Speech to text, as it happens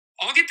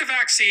I'll get the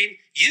vaccine.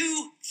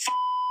 You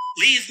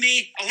leave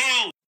me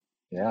alone.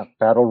 Yeah,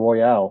 Battle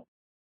Royale.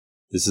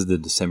 This is the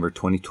December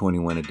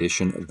 2021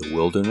 edition of the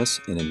Wilderness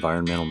and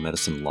Environmental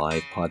Medicine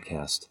Live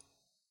podcast.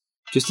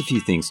 Just a few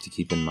things to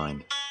keep in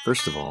mind.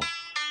 First of all,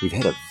 we've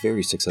had a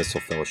very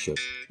successful fellowship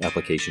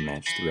application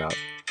match throughout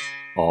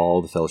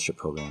all the fellowship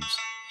programs,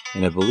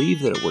 and I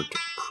believe that it worked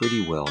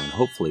pretty well, and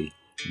hopefully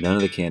none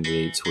of the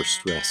candidates were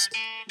stressed,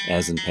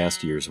 as in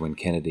past years when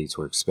candidates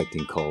were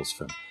expecting calls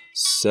from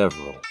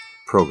several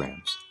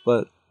programs,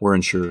 but were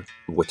unsure of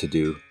what to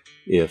do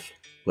if,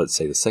 let's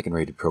say, the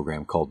second-rated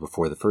program called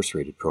before the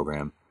first-rated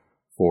program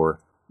for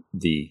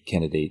the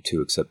candidate to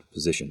accept the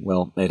position.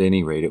 Well, at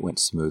any rate, it went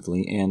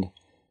smoothly, and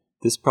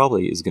this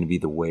probably is going to be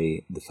the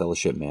way the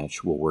fellowship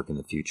match will work in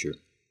the future.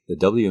 The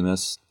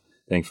WMS,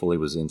 thankfully,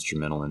 was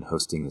instrumental in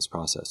hosting this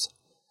process.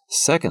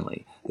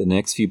 Secondly, the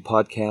next few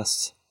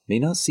podcasts may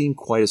not seem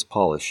quite as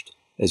polished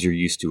as you're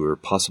used to, or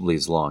possibly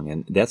as long,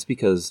 and that's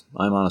because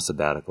I'm on a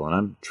sabbatical and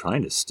I'm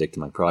trying to stick to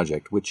my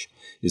project, which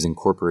is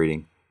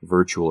incorporating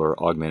virtual or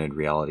augmented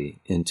reality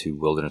into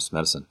wilderness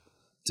medicine.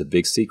 It's a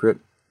big secret,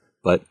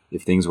 but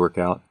if things work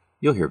out,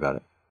 you'll hear about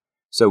it.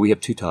 So we have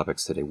two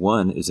topics today.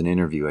 One is an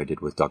interview I did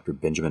with Dr.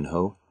 Benjamin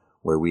Ho,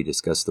 where we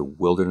discuss the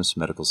Wilderness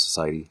Medical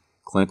Society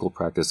clinical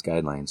practice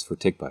guidelines for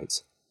tick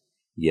bites.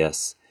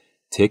 Yes,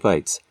 tick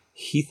bites.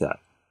 He thought,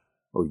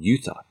 or you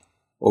thought,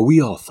 or we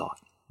all thought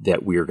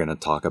that we were going to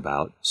talk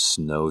about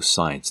snow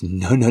science.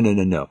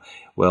 No.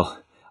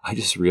 Well, I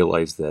just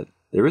realized that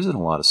there isn't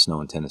a lot of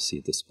snow in Tennessee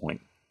at this point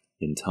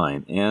in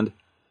time. And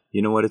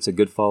you know what? It's a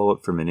good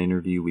follow-up from an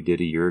interview we did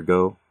a year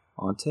ago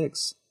on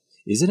ticks.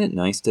 Isn't it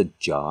nice to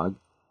jog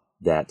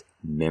that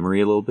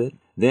memory a little bit?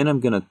 Then I'm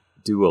going to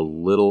do a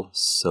little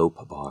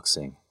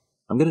soapboxing.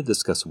 I'm going to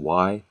discuss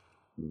why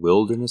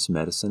wilderness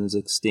medicine is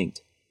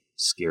extinct.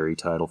 Scary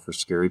title for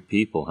scary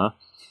people, huh?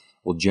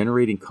 Well,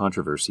 generating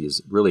controversy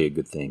is really a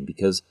good thing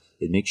because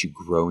it makes you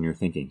grow in your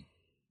thinking.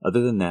 Other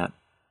than that,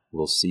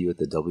 we'll see you at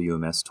the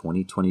WMS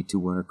 2022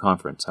 Winter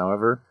Conference.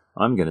 However,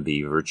 I'm going to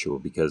be virtual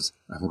because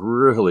I'm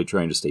really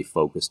trying to stay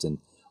focused in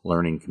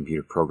learning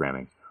computer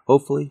programming.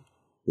 Hopefully,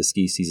 the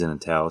ski season in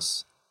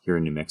Taos here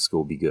in New Mexico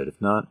will be good. If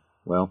not,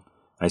 well,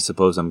 I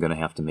suppose I'm going to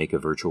have to make a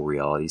virtual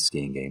reality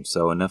skiing game.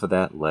 So enough of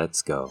that,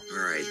 let's go. All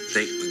right,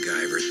 think,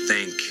 MacGyver,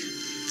 think.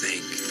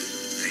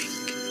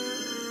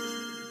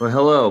 Well,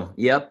 hello.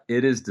 Yep,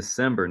 it is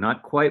December,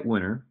 not quite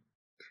winter,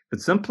 but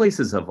some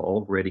places have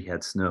already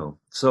had snow.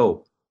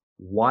 So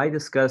why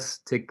discuss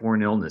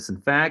tick-borne illness?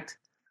 In fact,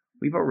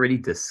 we've already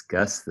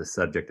discussed the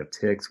subject of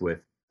ticks with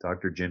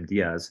Dr. Jim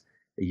Diaz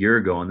a year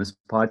ago on this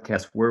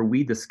podcast, where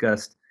we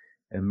discussed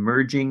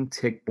emerging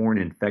tick-borne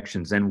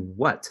infections and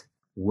what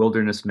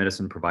wilderness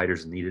medicine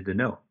providers needed to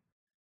know.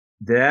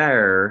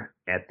 There,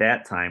 at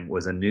that time,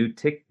 was a new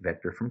tick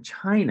vector from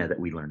China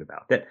that we learned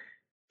about that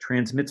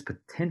transmits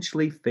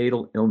potentially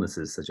fatal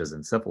illnesses such as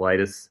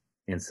encephalitis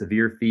and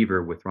severe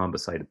fever with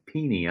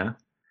thrombocytopenia,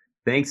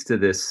 thanks to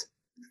this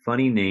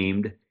funny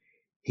named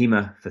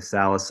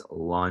Haemaphysalis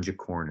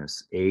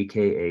longicornis,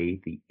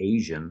 aka the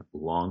Asian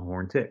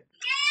longhorn tick.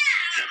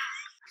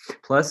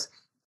 Plus,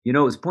 it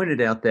was pointed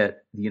out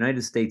that the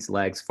United States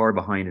lags far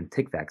behind in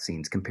tick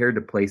vaccines compared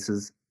to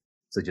places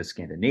such as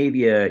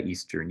Scandinavia,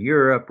 Eastern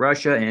Europe,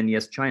 Russia, and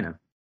yes, China.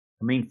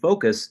 The main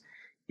focus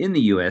in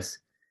the U.S.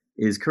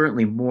 is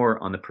currently more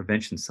on the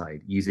prevention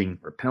side, using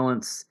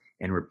repellents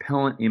and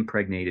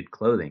repellent-impregnated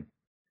clothing.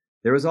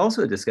 There was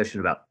also a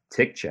discussion about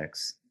tick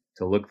checks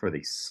to look for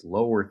the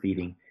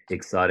slower-feeding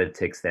exotic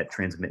ticks that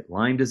transmit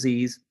Lyme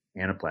disease,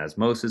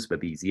 anaplasmosis,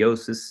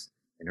 babesiosis,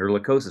 and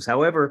ehrlichiosis.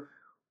 However,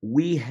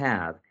 we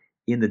have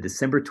in the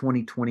December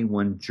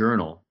 2021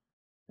 journal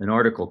an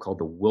article called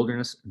the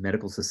Wilderness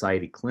Medical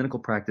Society Clinical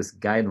Practice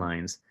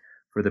Guidelines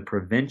for the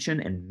Prevention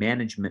and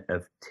Management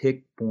of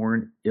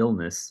Tick-Borne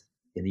Illness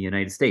in the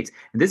United States.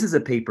 And this is a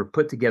paper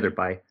put together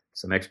by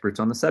some experts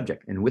on the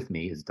subject. And with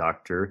me is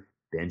Dr.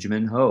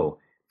 Benjamin Ho,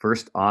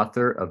 first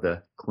author of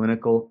the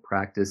Clinical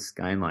Practice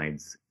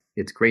Guidelines.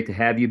 It's great to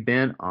have you,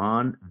 Ben,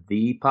 on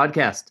the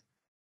podcast.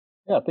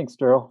 Yeah, thanks,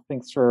 Daryl.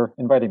 Thanks for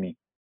inviting me.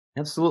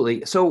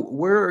 Absolutely. So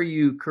where are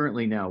you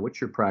currently now? What's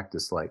your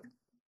practice like?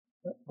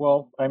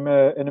 Well, I'm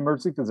an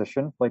emergency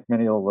physician, like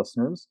many of the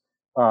listeners.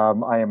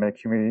 I am a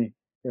community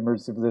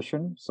emergency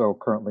physician. So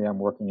currently I'm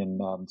working in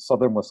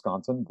southern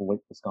Wisconsin,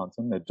 Lake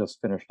Wisconsin. I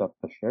just finished up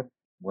the shift,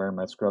 wearing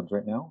my scrubs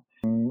right now.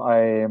 I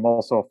am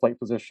also a flight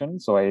physician,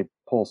 so I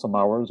pull some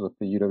hours with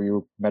the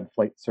UW Med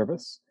Flight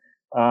Service.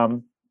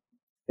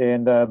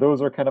 And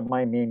those are kind of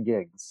my main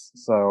gigs.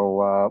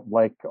 So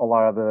like a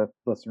lot of the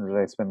listeners,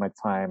 I spend my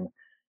time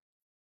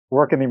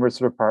working in the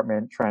emergency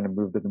department, trying to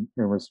move to the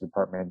emergency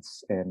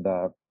departments, and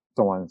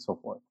so on and so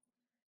forth.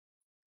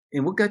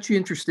 And what got you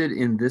interested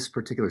in this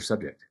particular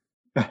subject?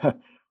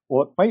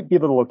 Well, it might be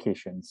the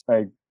locations.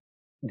 I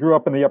grew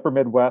up in the upper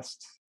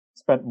Midwest,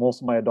 spent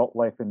most of my adult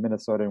life in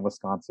Minnesota and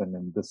Wisconsin,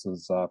 and this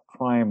is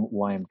prime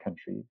Lyme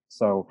country.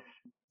 So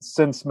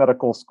since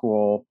medical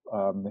school,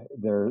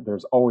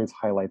 there's always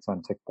highlights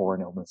on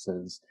tick-borne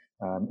illnesses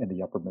in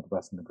the upper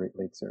Midwest and the Great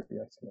Lakes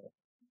area. So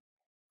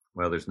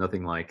Well, there's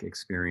nothing like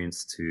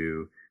experience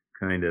to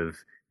kind of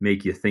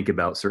make you think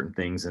about certain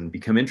things and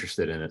become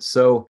interested in it.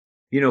 So,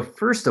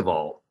 first of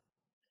all,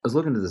 I was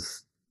looking at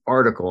this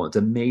article. It's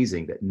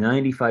amazing that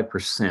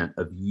 95%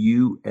 of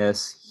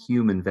U.S.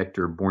 human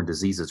vector borne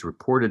diseases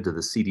reported to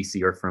the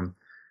CDC are from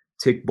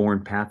tick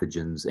borne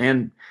pathogens,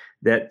 and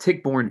that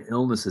tick borne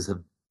illnesses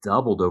have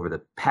doubled over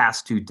the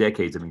past 2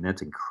 decades. I mean,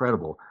 that's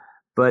incredible.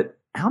 But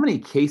how many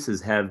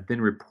cases have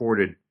been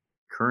reported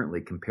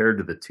currently compared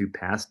to the two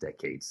past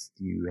decades?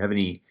 Do you have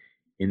any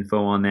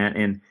info on that?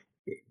 And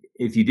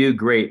if you do,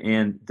 great.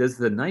 And does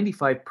the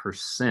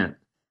 95%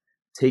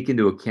 take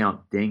into account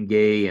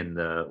dengue and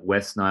the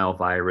West Nile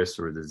virus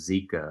or the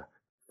Zika,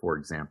 for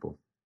example?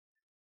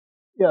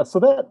 Yeah, so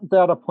that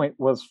data point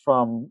was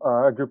from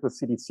a group of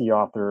CDC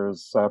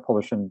authors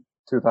published in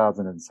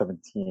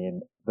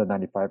 2017, the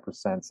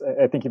 95%.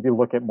 I think if you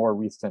look at more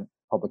recent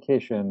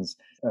publications,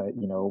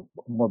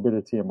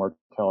 Morbidity and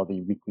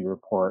Mortality Weekly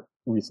Report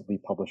recently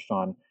published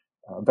on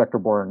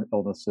vector-borne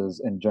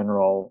illnesses in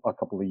general a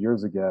couple of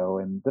years ago,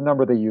 and the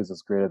number they use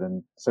is greater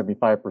than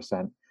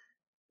 75%.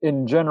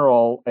 In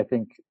general, I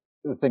think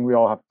the thing we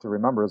all have to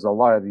remember is a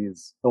lot of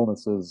these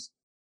illnesses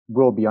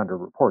will be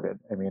underreported.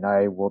 I mean,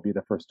 I will be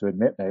the first to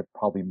admit I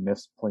probably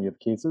missed plenty of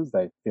cases that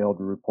I failed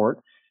to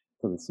report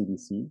to the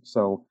CDC.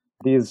 So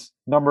these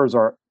numbers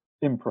are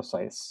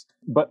imprecise,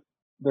 but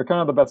they're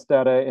kind of the best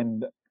data,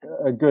 and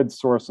a good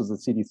source is the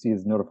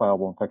CDC's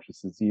Notifiable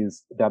Infectious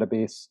Disease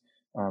database.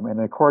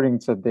 And according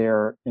to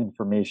their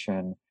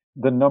information,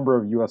 the number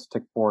of U.S.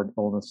 tick-borne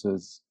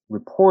illnesses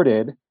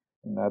reported,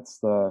 and that's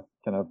the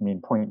kind of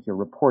main point here,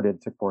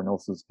 reported tick-borne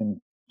illnesses in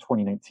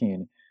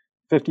 2019,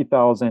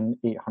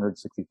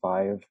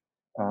 50,865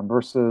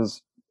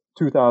 versus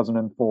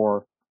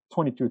 2004,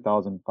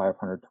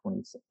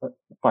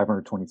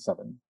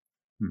 22,527.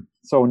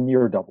 So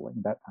near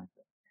doubling that time.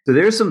 So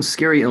there's some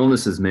scary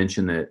illnesses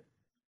mentioned that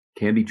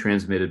can be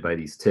transmitted by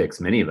these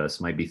ticks. Many of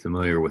us might be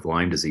familiar with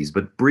Lyme disease,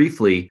 but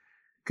briefly,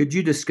 could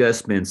you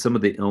discuss, Ben, some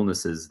of the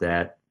illnesses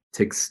that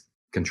ticks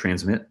can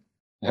transmit?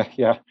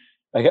 Yeah,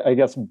 I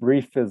guess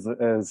brief is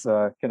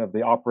kind of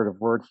the operative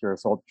word here.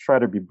 So I'll try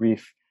to be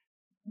brief.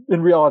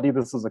 In reality,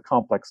 this is a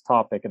complex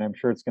topic, and I'm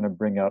sure it's going to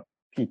bring up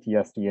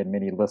PTSD in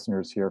many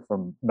listeners here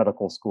from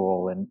medical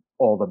school and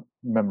all the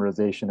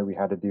memorization that we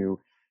had to do.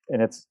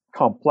 And it's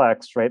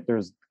complex, right?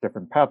 There's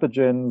different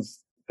pathogens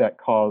that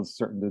cause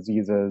certain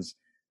diseases.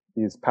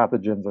 These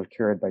pathogens are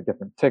carried by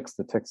different ticks.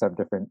 The ticks have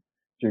different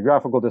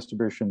geographical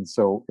distributions,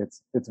 so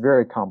it's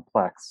very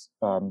complex.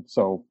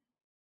 So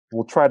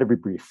we'll try to be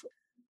brief.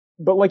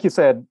 But like you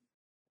said,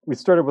 we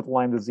started with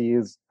Lyme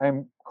disease.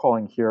 I'm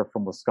calling here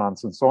from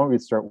Wisconsin. So why don't we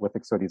start with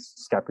Ixodes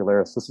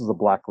scapularis? This is a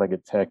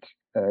black-legged tick.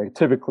 It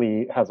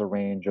typically has a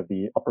range of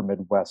the upper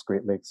Midwest,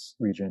 Great Lakes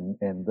region,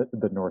 and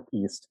the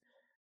Northeast.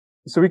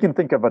 So we can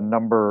think of a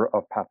number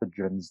of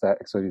pathogens that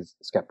Ixodes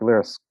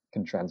scapularis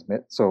can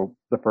transmit. So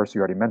the first you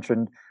already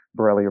mentioned,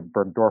 Borrelia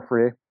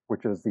burgdorferi,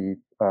 which is the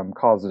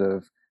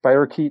causative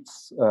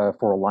spirochetes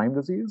for Lyme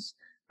disease.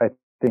 I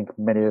think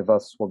many of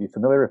us will be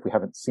familiar if we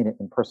haven't seen it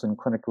in person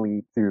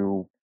clinically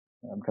through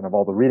kind of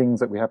all the readings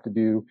that we have to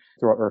do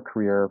throughout our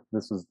career.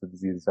 This is the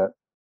disease that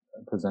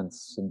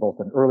presents in both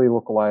an early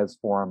localized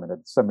form and a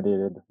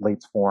disseminated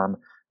late form.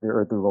 The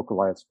early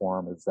localized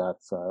form is that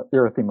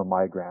erythema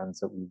migrans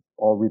that we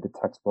all read the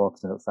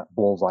textbooks, and it's that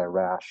bullseye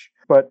rash.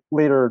 But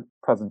later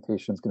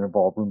presentations can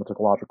involve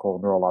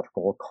rheumatological,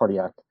 neurological,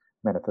 cardiac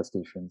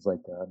manifestations like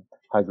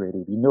high-grade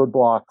AV node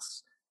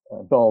blocks,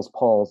 Bell's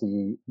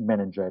palsy,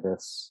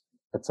 meningitis,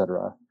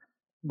 etc.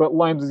 But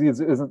Lyme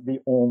disease isn't the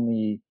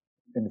only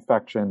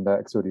infection that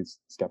Ixodes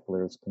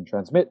scapularis can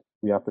transmit.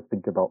 We have to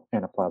think about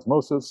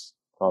anaplasmosis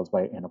caused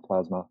by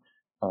Anaplasma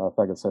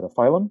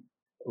phagocytophilum.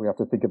 We have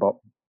to think about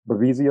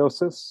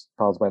babesiosis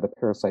caused by the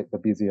parasite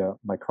Babesia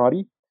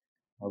microti.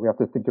 We have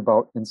to think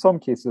about, in some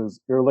cases,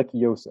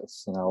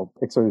 ehrlichiosis. Now,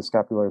 Ixodes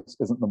scapularis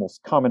isn't the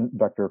most common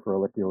vector for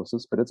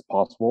ehrlichiosis, but it's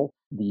possible.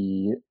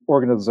 The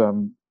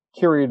organism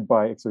carried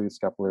by Ixodes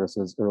scapularis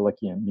is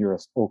Ehrlichia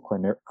neurus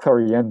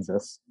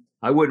clariensis.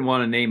 I wouldn't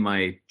want to name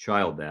my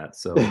child that,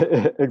 so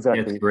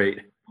exactly. That's great.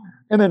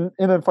 And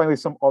then finally,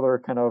 some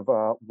other kind of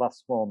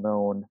less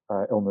well-known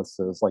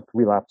illnesses like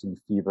relapsing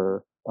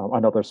fever,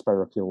 another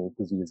spirochetal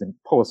disease, and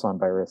Powassan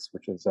virus,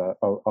 which is a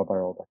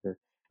viral vector.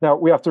 Now,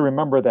 we have to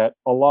remember that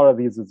a lot of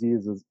these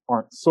diseases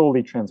aren't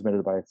solely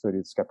transmitted by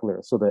Ixodes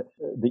scapularis. So that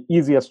the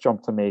easiest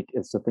jump to make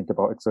is to think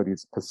about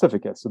Ixodes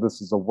pacificus. So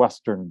this is a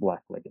Western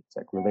black-legged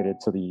tick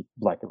related to the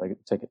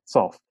black-legged tick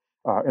itself.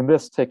 And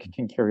this tick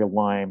can carry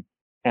Lyme,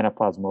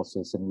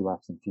 anaplasmosis, and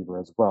relapsing fever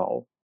as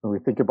well. When we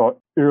think about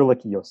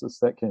ehrlichiosis,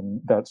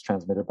 that's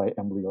transmitted by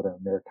Amblyota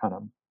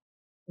americanum.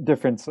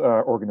 Different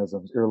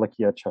organisms,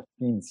 Ehrlichia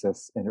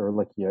chafensis and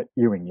Ehrlichia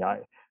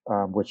ewingii,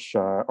 which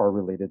are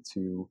related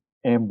to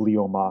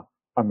Amblyoma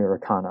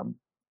americanum.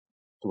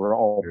 So we're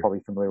all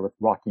probably familiar with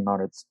Rocky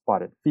Mountain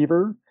spotted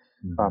fever.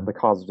 Mm-hmm. The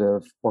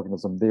causative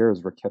organism there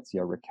is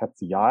Rickettsia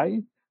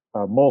rickettsii,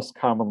 most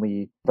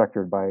commonly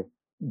vectored by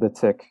the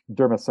tick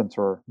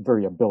Dermacentor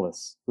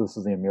variabilis. This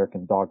is the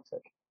American dog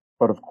tick.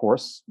 But of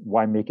course,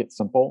 why make it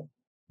simple?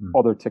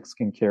 Other ticks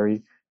can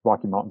carry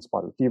Rocky Mountain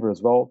spotted fever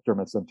as well,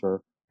 Dermacentor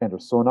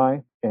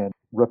andersoni, and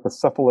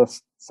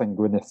Rhipicephalus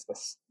sanguinis.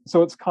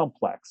 So it's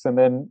complex. And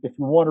then if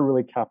you want to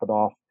really cap it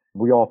off,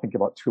 we all think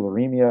about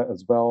tularemia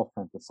as well,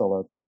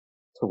 Francisella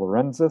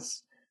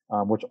tularensis,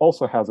 which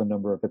also has a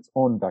number of its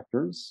own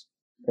vectors.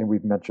 And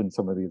we've mentioned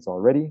some of these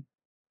already.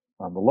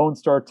 The Lone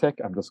Star tick,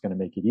 I'm just going to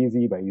make it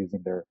easy by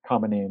using their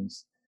common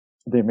names,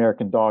 the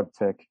American dog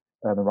tick,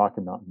 and the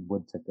Rocky Mountain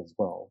wood tick as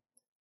well.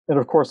 And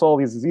of course, all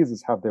these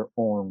diseases have their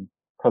own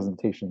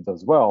presentations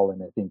as well.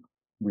 And I think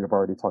we have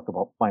already talked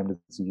about Lyme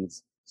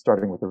disease,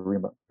 starting with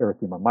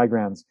erythema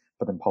migrans,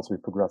 but then possibly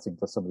progressing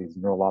to some of these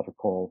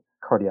neurological,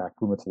 cardiac,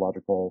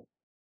 rheumatological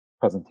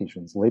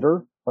presentations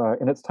later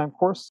in its time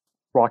course.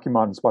 Rocky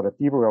Mountain spotted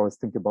fever, we always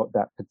think about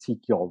that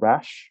petechial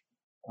rash,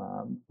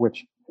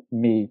 which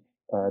may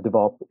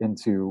develop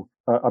into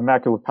a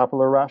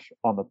maculopapular rash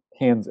on the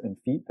hands and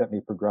feet that may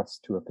progress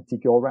to a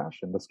petechial rash.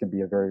 And this can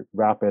be a very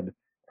rapid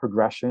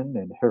progression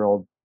and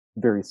herald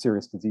very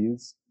serious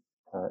disease.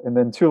 And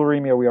then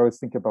tularemia, we always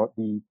think about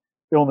the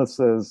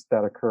illnesses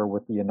that occur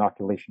with the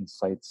inoculation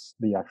sites,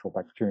 the actual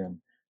bacterium,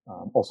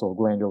 also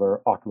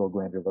glandular,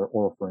 oculoglandular,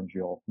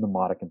 oropharyngeal,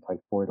 pneumotic, and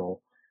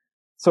typhoidal.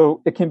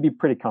 So it can be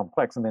pretty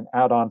complex. And then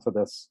add on to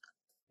this,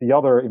 the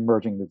other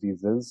emerging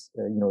diseases,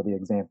 the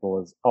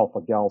example is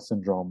alpha-gal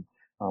syndrome,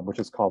 which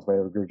is caused by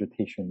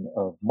regurgitation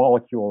of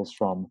molecules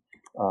from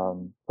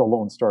the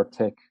Lone Star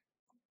tick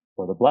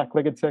or the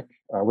black-legged tick,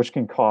 which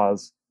can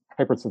cause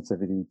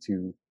hypersensitivity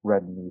to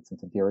red meats and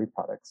to dairy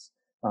products.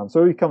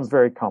 So it becomes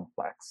very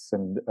complex,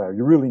 and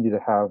you really need to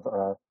have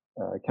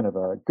kind of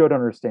a good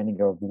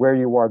understanding of where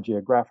you are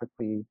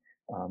geographically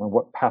and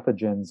what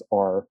pathogens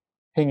are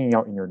hanging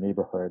out in your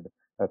neighborhood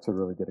to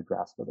really get a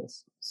grasp of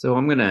this. So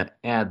I'm going to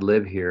ad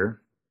lib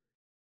here.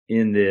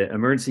 In the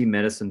emergency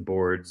medicine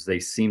boards, they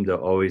seem to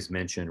always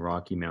mention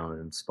Rocky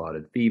Mountain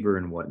spotted fever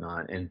and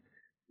whatnot. And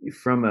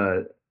from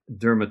a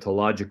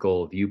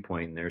dermatological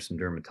viewpoint, and there's some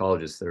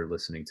dermatologists that are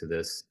listening to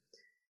this,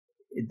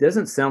 it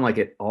doesn't sound like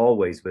it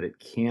always, but it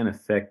can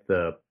affect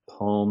the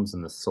palms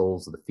and the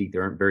soles of the feet.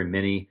 There aren't very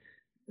many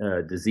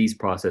disease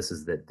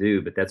processes that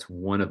do, but that's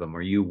one of them.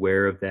 Are you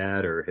aware of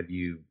that, or have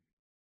you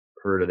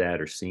heard of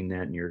that or seen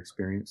that in your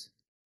experience?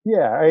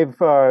 Yeah, I've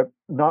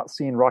not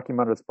seen Rocky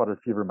Mountain spotted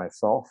fever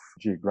myself.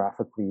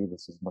 Geographically,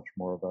 this is much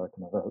more of a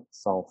kind of a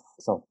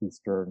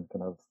southeastern,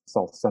 kind of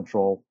south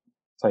central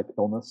type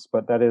illness,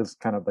 but that is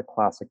kind of the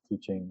classic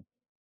teaching,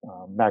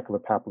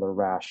 maculopapular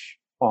rash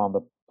on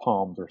the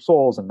palms or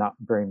soles, and not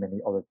very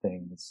many other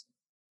things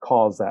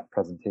cause that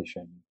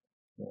presentation.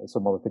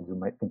 Some other things we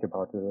might think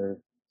about are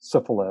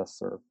syphilis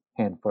or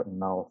hand, foot, and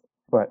mouth,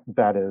 but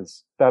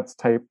that's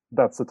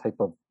the type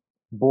of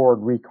board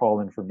recall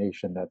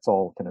information that's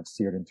all kind of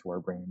seared into our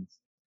brains.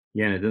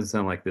 Yeah, and it doesn't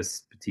sound like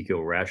this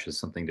particular rash is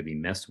something to be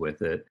messed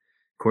with.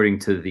 According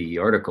to the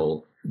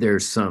article,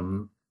 there's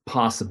some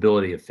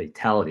possibility of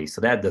fatality,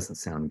 so that doesn't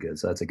sound good.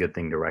 So that's a good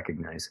thing to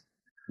recognize.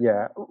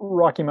 Yeah,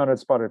 Rocky Mountain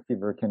spotted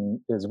fever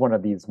is one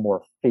of these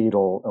more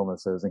fatal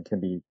illnesses and can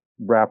be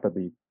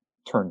rapidly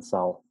turned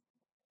south.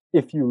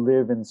 If you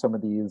live in some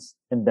of these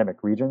endemic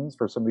regions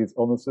for some of these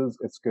illnesses,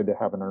 it's good to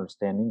have an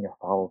understanding of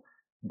how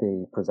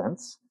they present.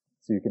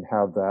 So you can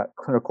have that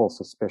clinical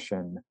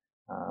suspicion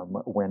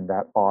when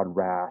that odd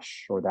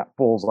rash or that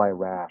bullseye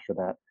rash or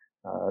that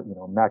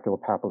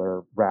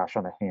maculopapular rash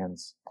on the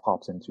hands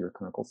pops into your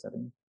clinical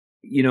setting.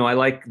 I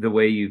like the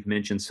way you've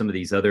mentioned some of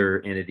these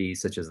other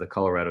entities, such as the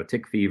Colorado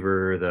tick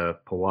fever, the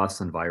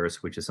Powassan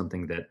virus, which is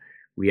something that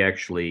we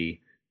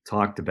actually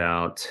talked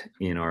about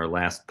in our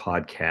last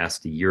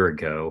podcast a year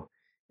ago.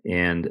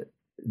 And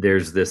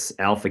there's this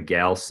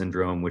alpha-gal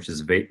syndrome, which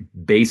is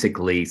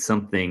basically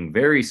something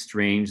very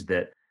strange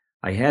that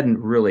I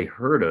hadn't really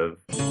heard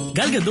of.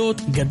 Gal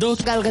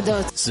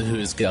Gadot. So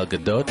who's Gal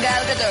Gadot?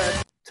 Gal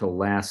Gadot. Till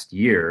last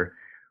year,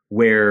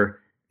 where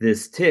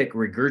this tick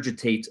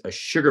regurgitates a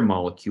sugar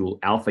molecule,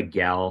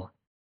 alpha-gal,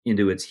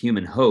 into its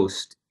human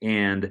host.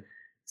 And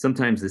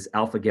sometimes this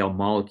alpha-gal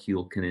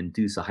molecule can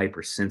induce a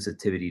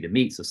hypersensitivity to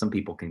meat. So some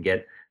people can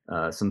get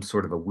some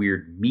sort of a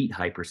weird meat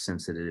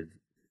hypersensitivity.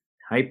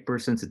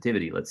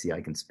 Let's see, I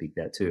can speak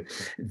that too.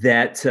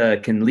 That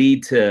can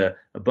lead to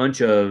a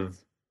bunch of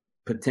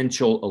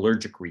potential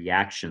allergic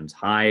reactions,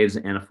 hives,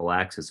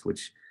 anaphylaxis,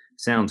 which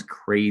sounds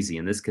crazy.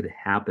 And this could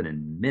happen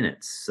in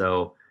minutes.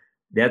 So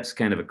that's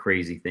kind of a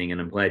crazy thing. And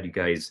I'm glad you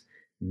guys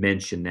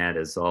mentioned that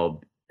as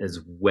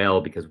well,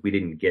 because we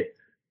didn't get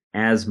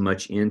as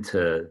much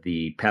into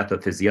the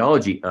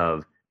pathophysiology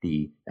of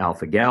the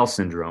alpha-gal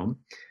syndrome,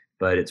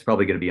 but it's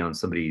probably going to be on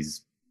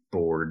somebody's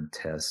board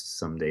test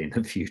someday in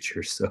the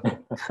future. So,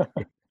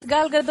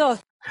 Gal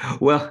Gadot.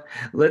 Well,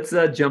 let's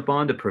jump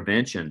on to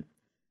prevention.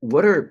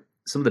 What are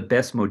some of the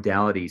best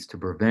modalities to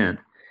prevent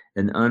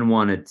an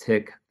unwanted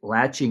tick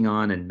latching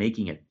on and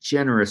making a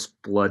generous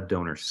blood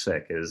donor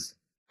sick? Is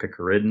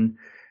picaridin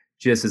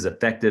just as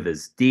effective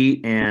as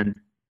DEET? And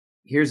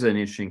here's an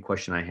interesting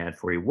question I had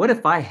for you. What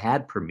if I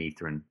had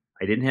permethrin?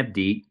 I didn't have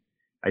DEET.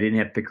 I didn't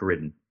have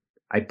picaridin.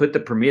 I put the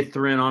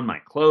permethrin on my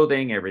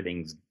clothing.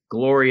 Everything's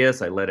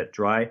glorious. I let it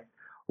dry.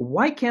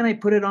 Why can't I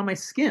put it on my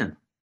skin?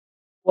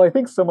 Well, I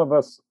think some of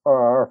us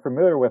are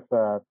familiar with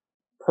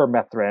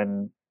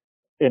permethrin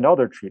in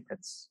other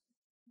treatments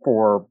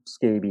for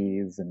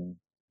scabies and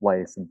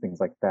lice and things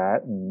like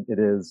that, and it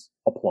is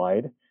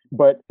applied.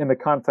 But in the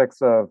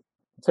context of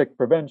tick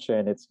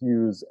prevention, it's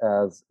used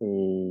as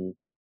a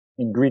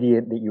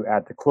ingredient that you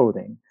add to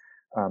clothing.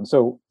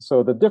 So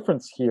the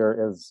difference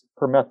here is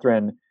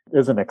permethrin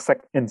is an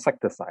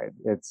insecticide.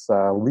 It's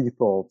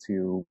lethal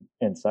to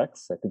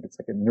insects. I think it's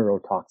like a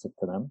neurotoxic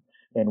to them.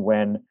 And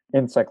when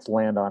insects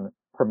land on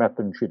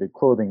permethrin-treated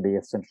clothing, they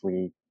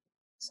essentially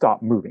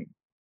stop moving.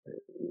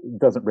 It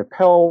doesn't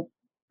repel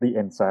the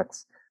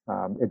insects.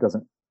 It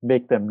doesn't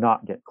make them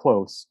not get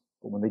close.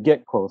 But when they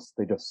get close,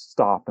 they just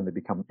stop and they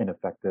become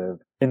ineffective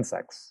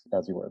insects,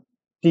 as you would.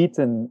 DEET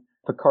and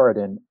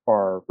picaridin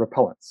are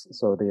repellents,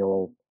 so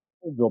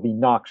they'll be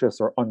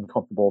noxious or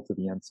uncomfortable to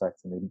the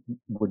insects, and they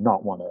would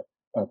not want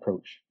to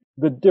approach.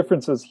 The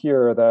differences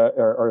here that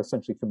are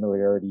essentially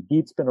familiarity.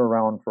 DEET's been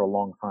around for a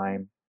long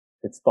time.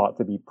 It's thought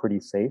to be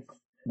pretty safe.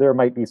 There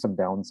might be some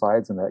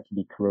downsides, and that can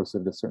be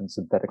corrosive to certain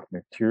synthetic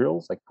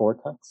materials like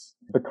Gore-Tex.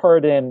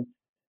 Picaridin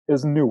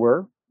is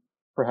newer.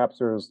 Perhaps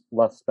there's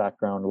less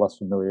background, less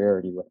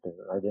familiarity with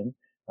picaridin,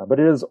 but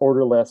it is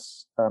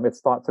odorless.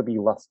 It's thought to be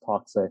less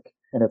toxic,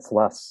 and it's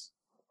less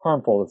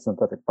harmful to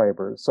synthetic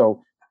fibers.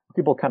 So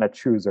people kind of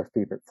choose their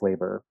favorite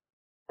flavor.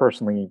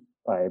 Personally,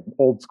 I'm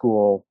old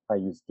school. I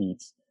use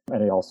DEETs,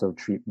 and I also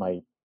treat my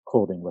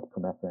clothing with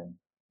permethrin.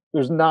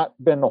 There's not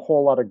been a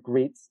whole lot of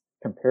great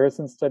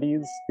comparison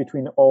studies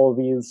between all of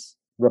these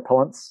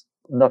repellents.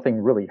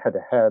 Nothing really head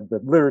to head.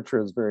 The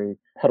literature is very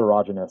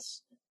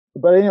heterogeneous.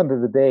 But at the end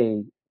of the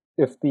day,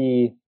 if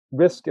the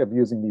risk of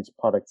using these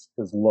products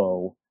is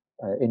low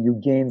and you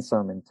gain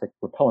some in tick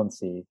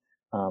repellency,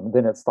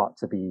 then it's thought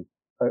to be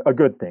a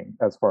good thing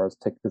as far as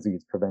tick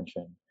disease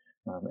prevention.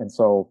 And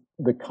so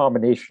the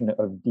combination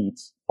of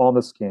DEETs on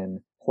the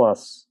skin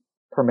plus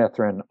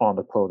permethrin on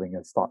the clothing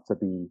is thought to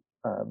be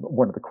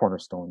one of the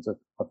cornerstones of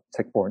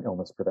tick-borne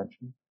illness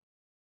prevention.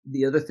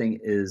 The other thing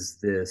is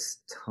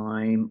this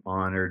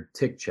time-honored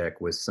tick check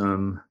with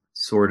some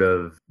sort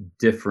of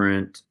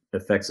different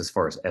effects as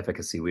far as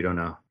efficacy. We don't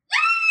know.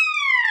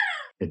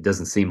 It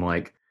doesn't seem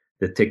like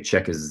the tick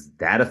check is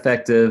that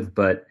effective,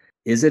 but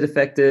is it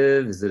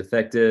effective? Is it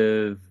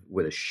effective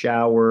with a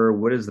shower?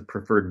 What is the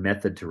preferred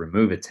method to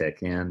remove a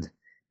tick? And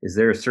is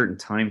there a certain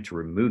time to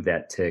remove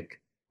that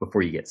tick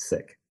before you get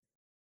sick?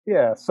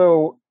 Yeah,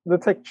 so the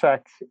tick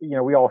check,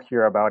 we all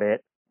hear about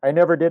it. I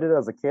never did it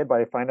as a kid,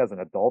 but I find as an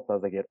adult,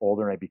 as I get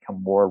older and I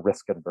become more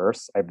risk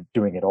adverse, I'm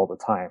doing it all the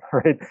time,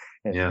 right?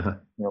 And, Yeah.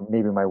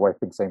 Maybe my wife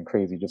thinks I'm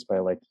crazy just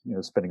by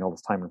spending all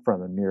this time in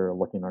front of the mirror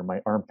looking on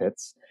my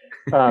armpits.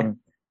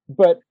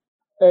 But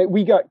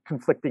we got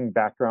conflicting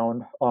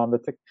background on the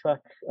tick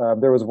check.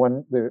 There was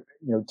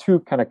two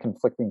kind of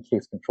conflicting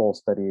case control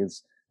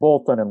studies,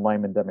 both done in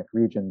Lyme endemic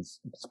regions,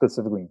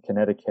 specifically in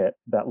Connecticut,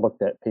 that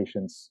looked at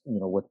patients,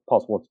 with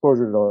possible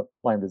exposure to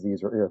Lyme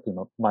disease or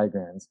erythema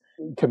migrans,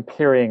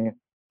 comparing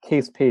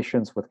case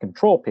patients with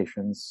control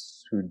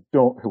patients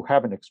who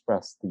haven't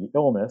expressed the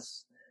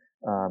illness,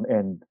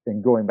 and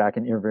going back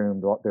and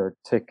interviewing their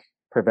tick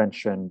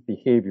prevention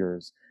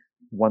behaviors.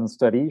 One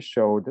study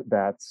showed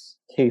that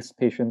case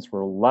patients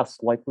were less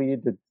likely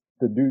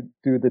to do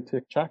the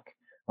tick check.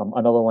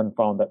 Another one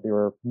found that they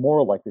were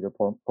more likely to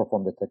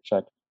perform the tick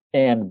check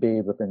and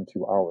bathe within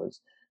 2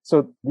 hours.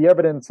 So the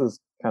evidence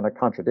is kind of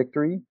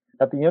contradictory.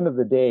 At the end of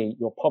the day,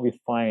 you'll probably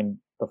find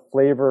the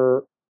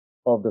flavor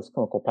of this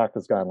clinical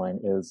practice guideline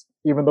is,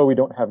 even though we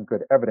don't have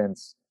good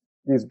evidence,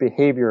 these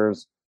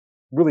behaviors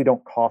really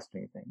don't cost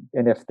anything.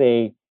 And if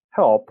they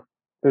help,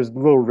 there's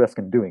little risk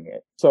in doing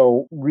it.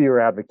 So we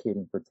are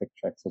advocating for tick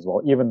checks as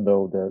well, even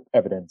though the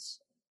evidence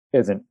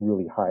isn't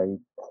really high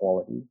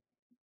quality.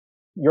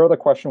 Your other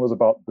question was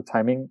about the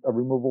timing of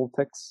removal of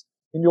ticks.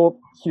 And you'll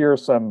hear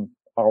some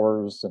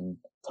hours and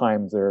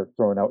times they're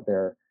thrown out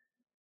there.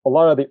 A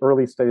lot of the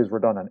early studies were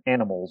done on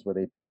animals where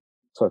they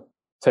took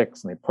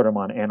ticks and they put them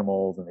on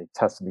animals and they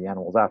tested the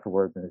animals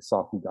afterwards and they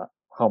saw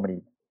how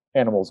many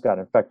animals got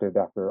infected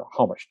after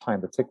how much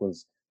time the tick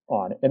was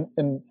on.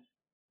 And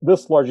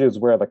this largely is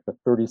where like the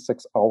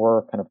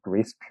 36-hour kind of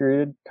grace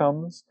period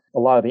comes. A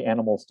lot of the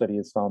animal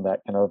studies found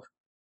that kind of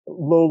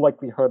low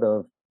likelihood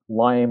of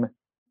Lyme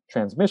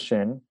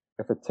transmission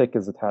if a tick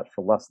is attached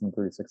for less than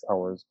 36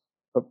 hours.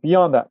 But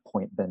beyond that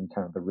point, then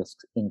kind of the risk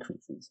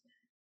increases.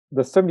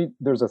 There's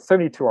a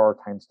 72-hour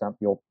timestamp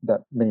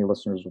that many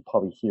listeners will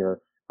probably hear.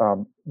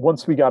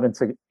 Once we got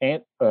into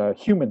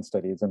human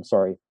studies,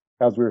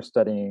 as we were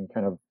studying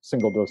kind of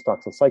single-dose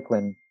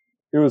doxycycline,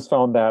 it was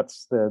found that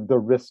the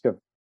risk of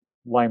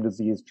Lyme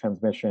disease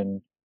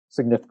transmission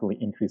significantly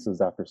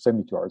increases after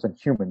 72 hours in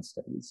human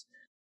studies.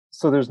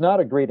 So there's not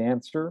a great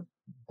answer.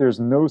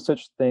 There's no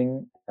such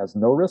thing as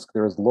no risk.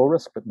 There is low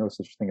risk, but no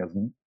such thing as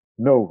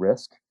no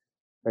risk,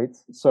 right?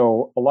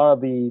 So a lot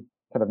of the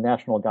kind of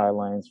national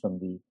guidelines from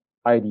the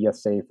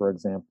IDSA, for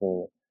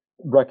example,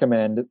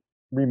 recommend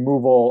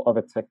removal of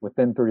a tick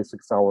within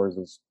 36 hours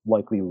is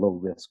likely low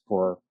risk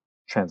for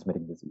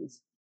transmitting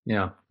disease.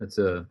 Yeah, that's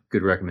a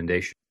good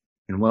recommendation.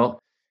 And well,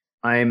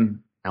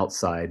 I'm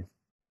outside.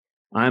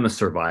 I'm a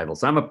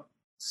survivalist. I'm a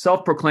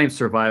self-proclaimed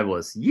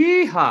survivalist.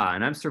 Yeehaw!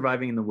 And I'm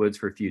surviving in the woods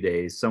for a few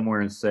days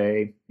somewhere in,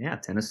 say,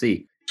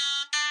 Tennessee.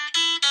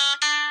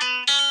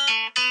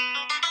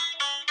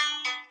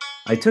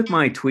 I took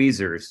my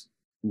tweezers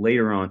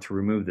later on to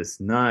remove this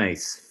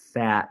nice,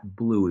 fat,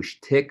 bluish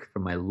tick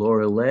from my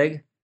lower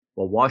leg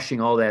while washing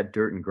all that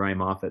dirt and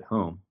grime off at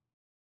home.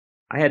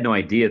 I had no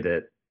idea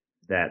that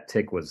that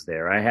tick was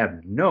there. I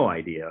have no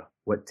idea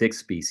what tick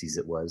species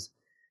it was.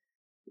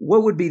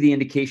 What would be the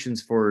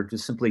indications for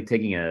just simply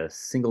taking a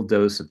single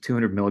dose of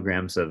 200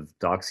 milligrams of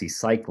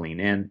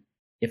doxycycline? And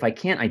if I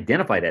can't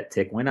identify that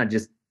tick, why not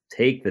just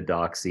take the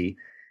doxy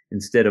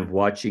instead of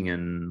watching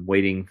and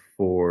waiting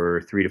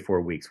for 3 to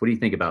 4 weeks? What do you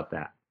think about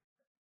that?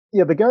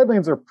 Yeah, the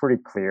guidelines are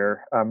pretty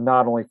clear,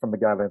 not only from the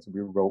guidelines that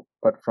we wrote,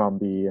 but from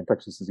the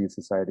Infectious Disease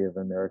Society of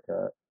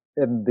America.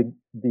 And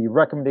the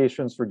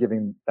recommendations for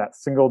giving that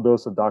single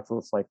dose of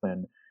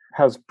doxycycline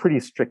has pretty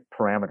strict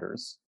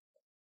parameters.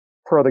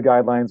 Per the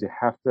guidelines, you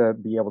have to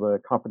be able to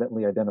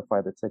confidently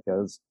identify the tick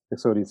as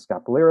Ixodes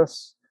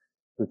scapularis.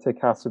 The tick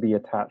has to be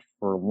attached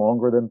for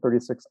longer than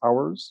 36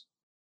 hours.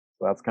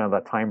 So that's kind of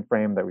that time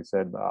frame that we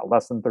said,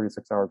 less than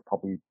 36 hours,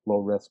 probably low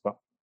risk, but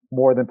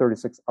more than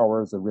 36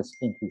 hours, the risk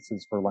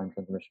increases for Lyme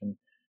transmission.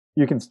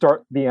 You can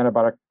start the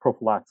antibiotic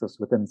prophylaxis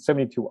within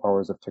 72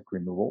 hours of tick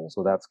removal.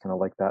 So that's kind of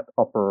like that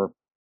upper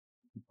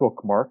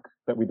bookmark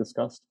that we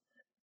discussed.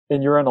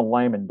 And you're in a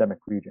Lyme endemic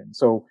region.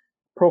 So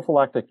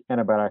prophylactic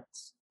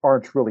antibiotics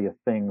aren't really a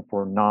thing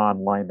for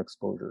non-Lyme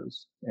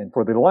exposures. And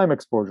for the Lyme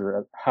exposure,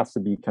 it has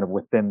to be kind of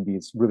within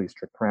these really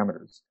strict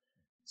parameters.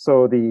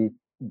 So the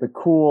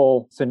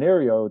cool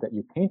scenario that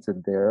you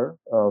painted there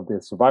of the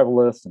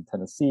survivalist in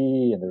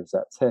Tennessee, and there's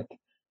that tick,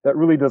 that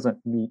really doesn't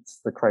meet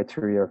the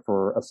criteria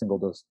for a single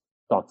dose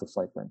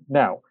doxycycline.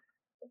 Now,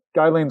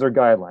 guidelines are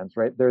guidelines,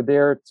 right? They're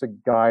there to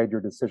guide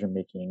your decision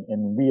making.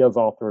 And we as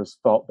authors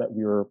felt that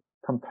we were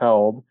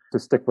compelled to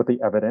stick with the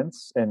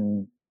evidence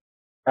and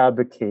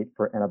advocate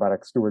for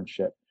antibiotic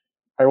stewardship.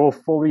 I will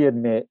fully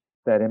admit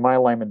that in my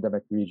Lyme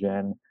endemic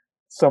region,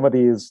 some of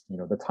these,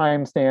 the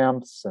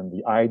timestamps and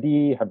the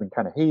ID have been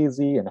kind of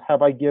hazy. And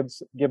have I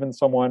given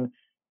someone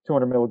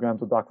 200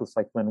 milligrams of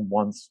doxycycline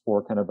once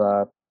for kind of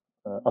a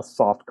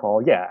soft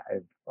call? Yeah,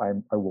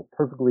 I will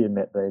perfectly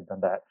admit that I've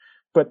done that.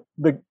 But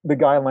the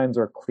guidelines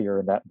are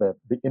clear that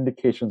the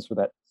indications for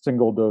that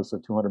single dose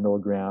of 200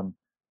 milligram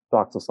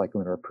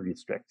doxycycline are pretty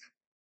strict.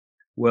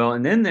 Well,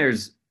 and then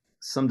there's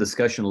some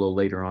discussion a little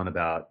later on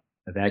about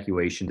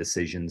evacuation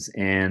decisions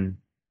and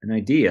an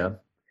idea,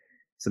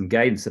 some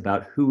guidance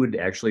about who would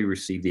actually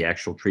receive the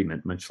actual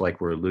treatment, much like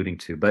we're alluding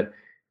to. But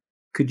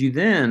could you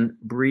then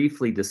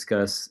briefly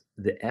discuss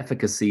the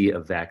efficacy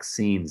of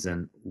vaccines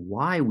and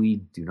why we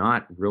do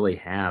not really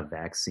have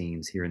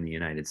vaccines here in the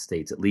United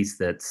States, at least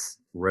that's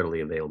readily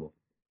available?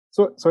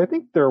 So I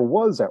think there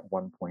was at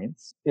one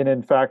point, and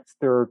in fact,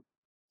 there are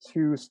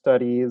 2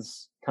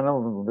 studies kind of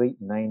in the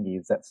late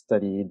 90s that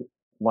studied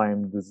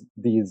Lyme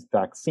disease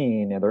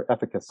vaccine and their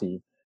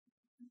efficacy.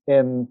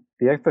 And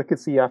the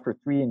efficacy after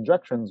 3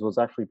 injections was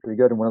actually pretty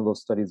good. In one of those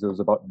studies, it was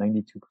about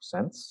 92%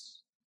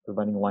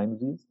 preventing Lyme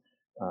disease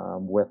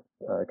with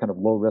kind of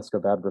low risk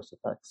of adverse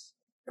effects.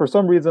 For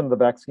some reason, the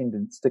vaccine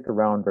didn't stick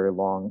around very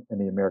long in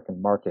the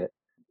American market.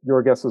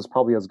 Your guess is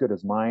probably as good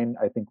as mine.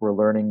 I think we're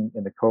learning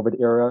in the COVID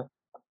era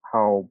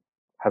how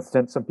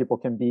hesitant some people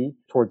can be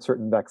towards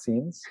certain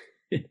vaccines,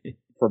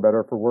 for better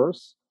or for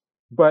worse.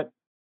 But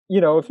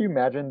if you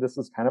imagine this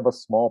is kind of a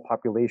small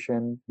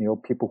population,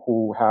 people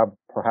who have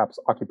perhaps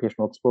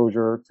occupational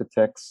exposure to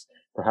ticks,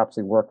 perhaps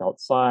they work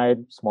outside,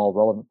 small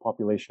relevant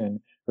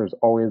population, there's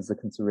always the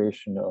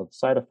consideration of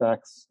side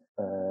effects,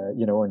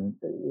 and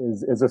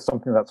is this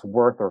something that's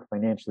worth or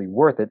financially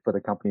worth it for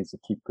the companies to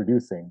keep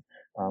producing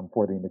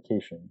for the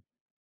indication?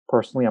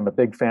 Personally, I'm a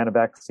big fan of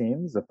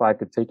vaccines. If I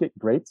could take it,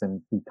 great,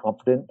 and be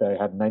confident that I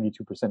had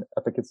 92%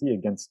 efficacy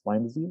against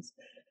Lyme disease.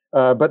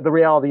 But the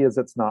reality is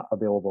it's not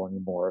available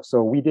anymore.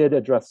 So we did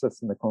address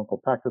this in the clinical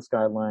practice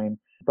guideline,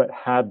 but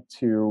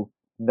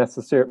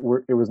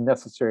it was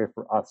necessary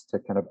for us to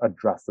kind of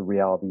address the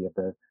reality of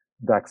the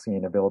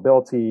vaccine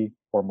availability,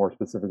 or more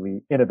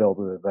specifically,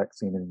 inavailability of the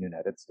vaccine in the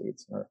United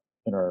States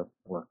in our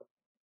work.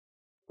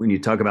 When you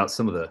talk about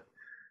some of the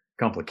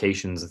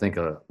complications, I think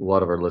a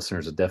lot of our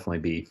listeners would definitely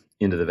be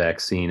into the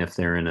vaccine if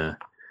they're in a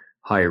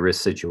high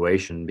risk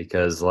situation,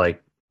 because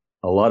like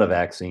a lot of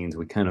vaccines,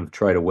 we kind of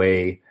try to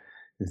weigh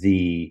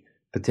the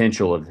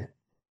potential of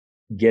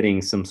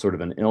getting some sort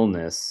of an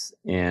illness,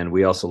 and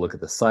we also look at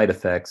the side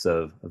effects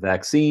of a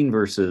vaccine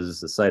versus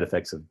the side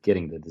effects of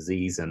getting the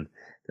disease. And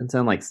it doesn't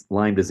sound like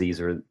Lyme disease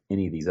or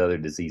any of these other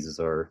diseases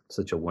are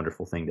such a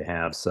wonderful thing to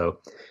have. So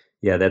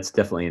yeah, that's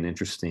definitely an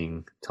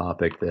interesting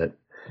topic that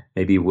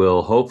maybe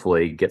we'll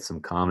hopefully get some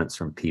comments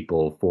from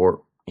people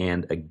for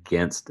and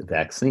against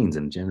vaccines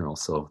in general.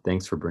 So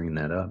thanks for bringing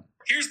that up.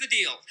 Here's the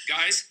deal,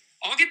 guys.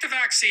 I'll get the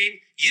vaccine.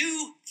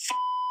 You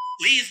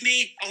leave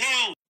me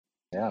alone.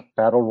 Yeah,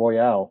 battle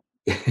royale.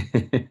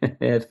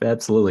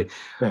 Absolutely.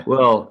 Yeah.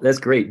 Well, that's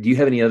great. Do you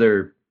have any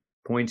other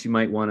points you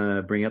might want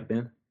to bring up,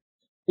 Ben?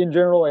 In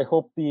general, I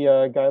hope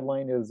the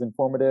guideline is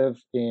informative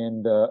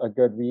and a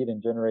good read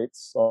and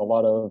generates a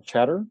lot of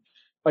chatter.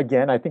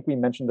 Again, I think we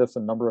mentioned this a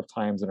number of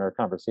times in our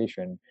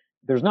conversation.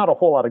 There's not a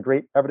whole lot of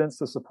great evidence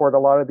to support a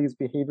lot of these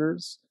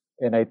behaviors,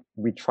 and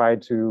we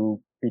tried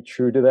to be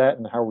true to that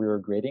in how we were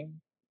grading.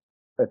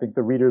 I think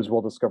the readers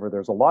will discover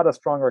there's a lot of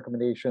strong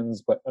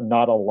recommendations, but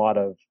not a lot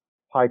of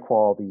high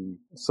quality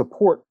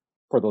support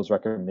for those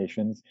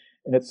recommendations.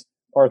 And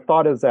our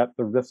thought is that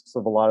the risks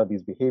of a lot of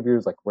these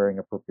behaviors, like wearing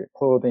appropriate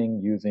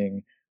clothing,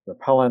 using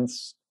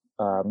repellents,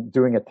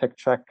 doing a tick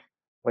check,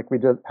 like we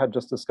had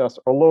just discussed,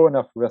 are low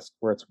enough risk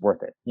where it's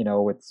worth it.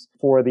 It's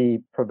for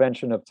the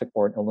prevention of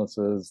tick-borne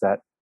illnesses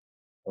that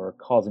are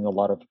causing a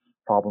lot of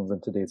problems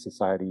in today's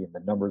society, and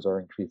the numbers are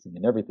increasing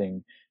and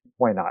everything.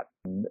 Why not?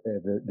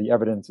 The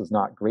evidence is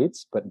not great,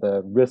 but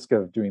the risk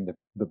of doing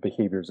the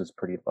behaviors is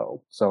pretty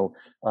low. So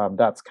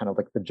that's kind of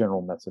like the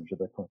general message of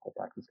the clinical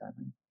practice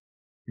guideline.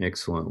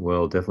 Excellent.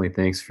 Well, definitely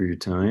thanks for your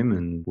time,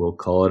 and we'll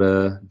call it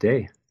a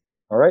day.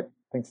 All right.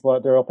 Thanks a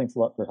lot, Daryl. Thanks a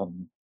lot for having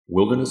me.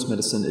 Wilderness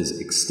medicine is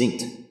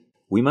extinct.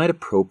 We might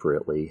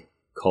appropriately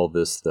call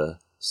this the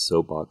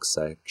soapbox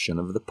section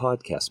of the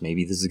podcast.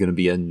 Maybe this is going to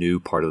be a new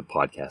part of the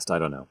podcast. I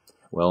don't know.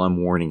 Well,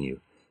 I'm warning you.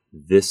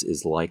 This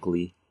is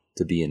likely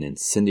to be an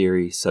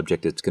incendiary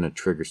subject that's going to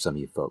trigger some of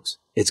you folks.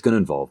 It's going to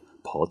involve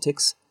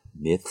politics,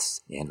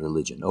 myths, and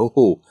religion.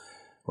 Oh,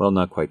 well,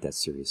 not quite that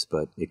serious,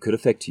 but it could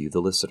affect you, the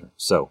listener.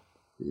 So,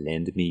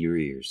 lend me your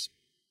ears.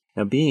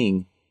 Now,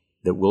 being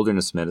that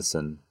wilderness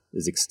medicine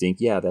is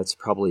extinct, yeah, that's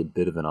probably a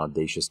bit of an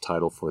audacious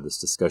title for this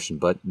discussion,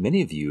 but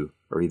many of you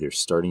are either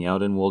starting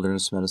out in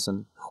wilderness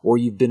medicine or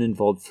you've been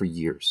involved for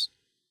years.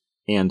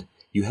 And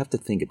you have to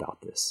think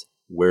about this.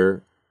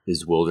 Where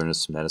is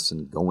wilderness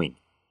medicine going?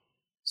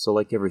 So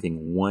like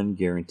everything, one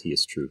guarantee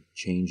is true.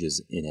 Change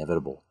is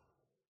inevitable.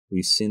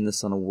 We've seen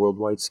this on a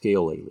worldwide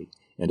scale lately,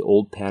 and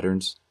old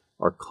patterns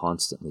are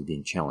constantly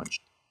being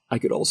challenged. I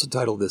could also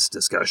title this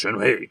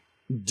discussion, hey,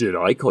 did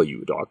I call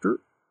you a doctor?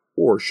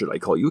 Or should I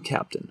call you a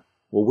captain?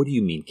 Well, what do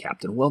you mean,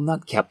 captain? Well,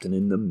 not captain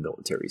in the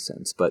military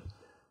sense, but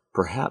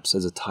perhaps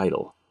as a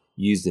title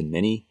used in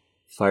many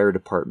fire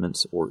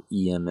departments or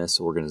EMS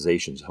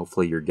organizations.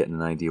 Hopefully you're getting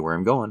an idea where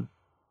I'm going.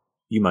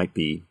 You might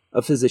be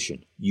a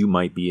physician. You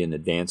might be an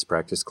advanced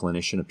practice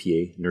clinician, a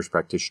PA, nurse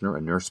practitioner,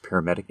 a nurse,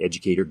 paramedic,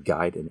 educator,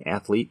 guide, an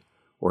athlete,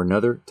 or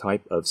another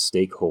type of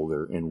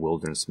stakeholder in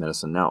wilderness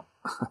medicine. Now,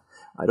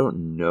 I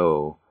don't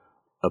know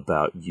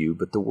about you,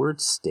 but the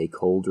word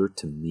stakeholder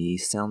to me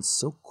sounds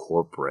so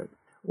corporate.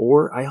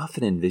 Or I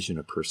often envision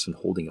a person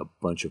holding a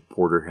bunch of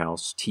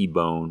porterhouse,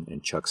 T-bone,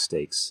 and chuck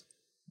steaks.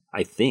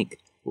 I think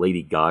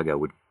Lady Gaga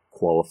would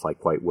qualify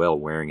quite well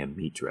wearing a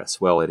meat dress.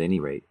 Well, at any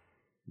rate,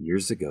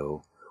 years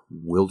ago,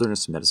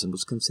 wilderness medicine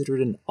was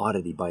considered an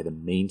oddity by the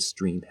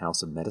mainstream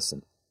house of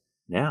medicine.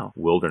 Now,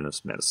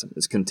 wilderness medicine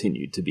has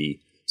continued to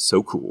be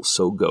so cool,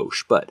 so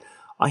gauche, but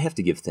I have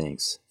to give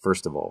thanks,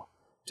 first of all,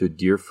 to a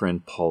dear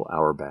friend Paul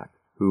Auerbach,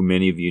 who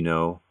many of you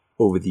know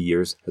over the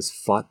years has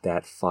fought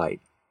that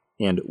fight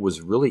and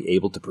was really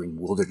able to bring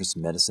wilderness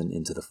medicine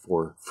into the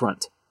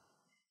forefront.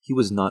 He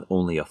was not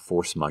only a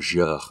force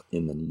majeure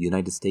in the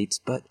United States,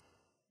 but,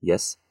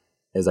 yes,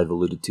 as I've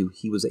alluded to,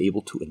 he was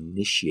able to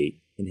initiate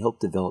and help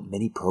develop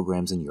many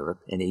programs in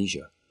Europe and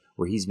Asia,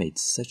 where he's made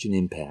such an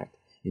impact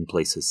in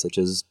places such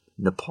as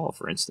Nepal,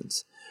 for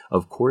instance.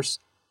 Of course,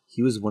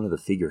 he was one of the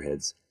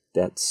figureheads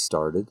that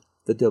started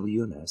the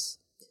WMS.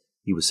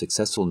 He was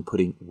successful in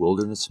putting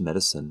wilderness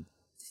medicine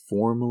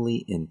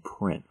formally in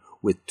print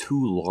with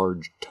 2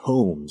 large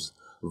tomes,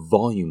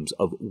 volumes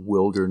of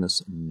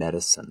wilderness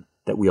medicine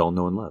that we all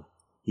know and love.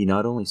 He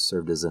not only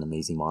served as an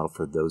amazing model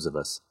for those of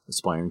us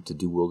aspiring to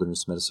do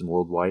wilderness medicine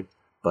worldwide,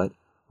 but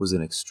was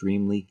an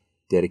extremely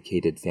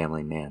dedicated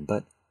family man.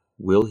 But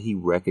will he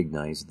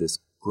recognize this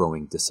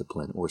growing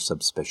discipline or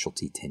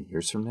subspecialty 10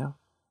 years from now?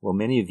 Well,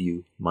 many of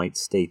you might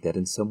state that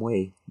in some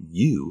way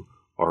you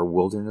are a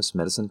wilderness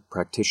medicine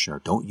practitioner.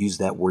 Don't use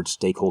that word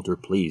stakeholder,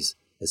 please,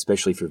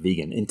 especially for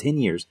vegan. In 10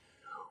 years,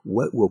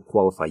 what will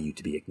qualify you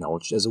to be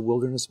acknowledged as a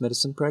wilderness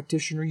medicine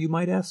practitioner, you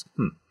might ask?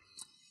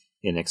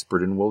 An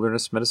expert in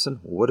wilderness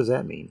medicine? What does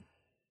that mean?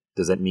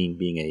 Does that mean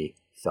being a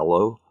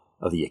fellow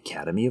of the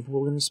Academy of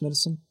Wilderness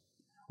Medicine?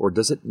 Or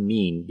does it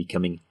mean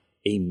becoming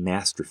a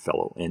master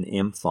fellow, an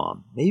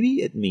MPharm?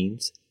 Maybe it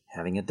means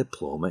having a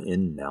diploma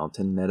in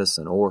mountain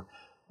medicine or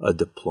a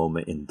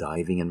diploma in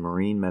diving and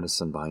marine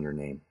medicine behind your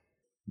name.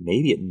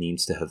 Maybe it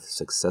means to have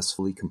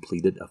successfully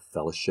completed a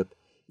fellowship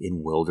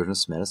in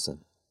wilderness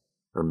medicine.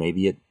 Or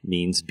maybe it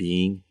means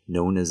being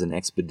known as an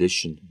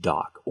expedition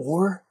doc.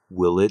 Or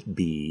will it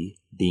be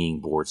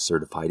being board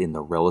certified in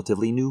the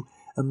relatively new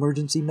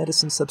emergency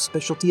medicine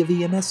subspecialty of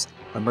EMS,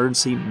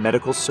 emergency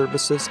medical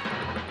services?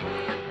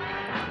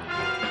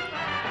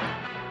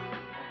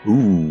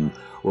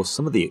 Well,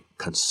 some of the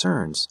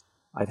concerns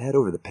I've had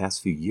over the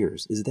past few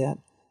years is that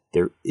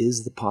there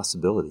is the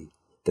possibility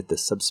that the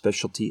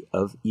subspecialty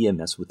of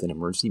EMS within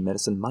emergency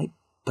medicine might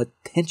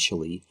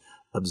potentially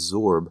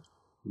absorb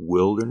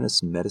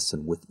wilderness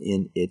medicine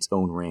within its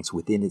own ranks,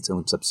 within its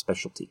own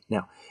subspecialty.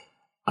 Now,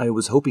 I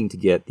was hoping to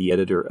get the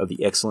editor of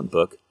the excellent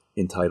book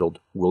entitled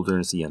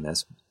Wilderness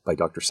EMS by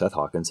Dr. Seth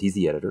Hawkins. He's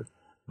the editor,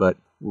 but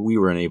we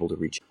were unable to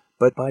reach him.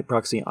 But by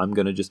proxy, I'm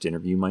going to just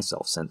interview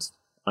myself since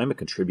I'm a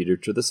contributor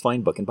to this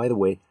fine book. And by the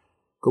way,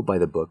 go buy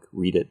the book,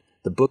 read it.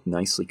 The book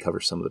nicely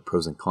covers some of the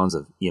pros and cons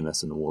of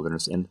EMS in the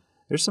wilderness, and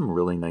there's some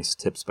really nice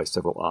tips by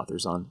several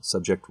authors on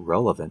subject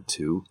relevant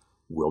to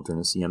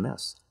wilderness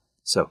EMS.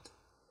 So,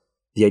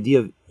 the idea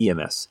of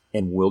EMS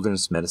and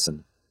wilderness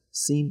medicine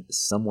seem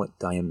somewhat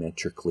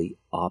diametrically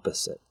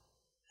opposite.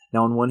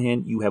 Now, on one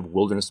hand, you have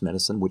wilderness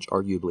medicine, which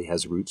arguably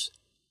has roots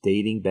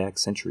dating back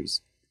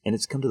centuries, and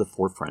it's come to the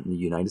forefront in the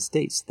United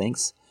States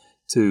thanks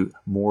to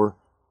more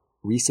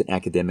recent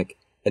academic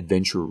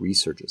adventure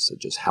researchers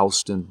such as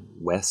Houston,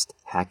 West,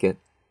 Hackett,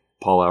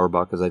 Paul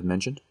Auerbach, as I've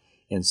mentioned,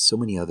 and so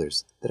many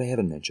others that I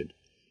haven't mentioned.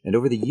 And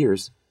over the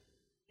years,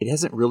 it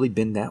hasn't really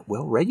been that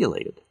well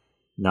regulated.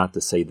 Not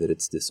to say that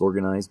it's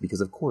disorganized,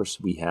 because of course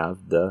we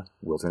have the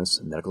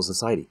Wilderness Medical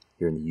Society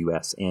here in the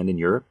U.S. and in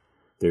Europe.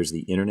 There's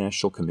the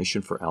International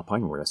Commission for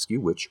Alpine Rescue,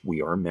 which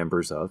we are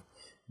members of,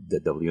 the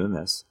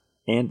WMS,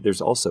 and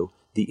there's also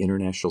the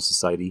International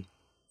Society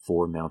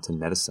for Mountain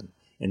Medicine.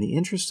 And the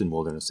interest in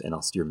wilderness and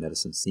austere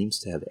medicine seems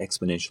to have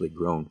exponentially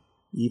grown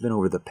even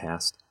over the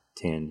past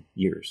 10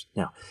 years.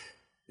 Now,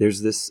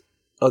 there's this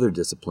other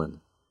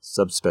discipline,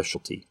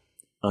 subspecialty,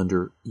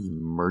 under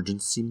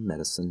emergency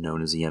medicine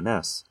known as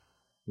EMS,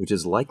 which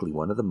is likely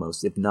one of the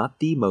most, if not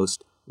the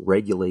most,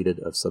 regulated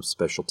of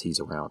subspecialties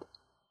around.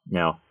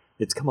 Now,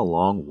 it's come a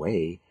long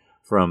way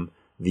from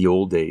the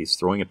old days,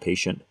 throwing a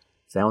patient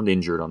found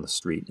injured on the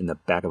street in the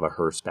back of a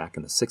hearse back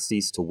in the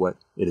 60s to what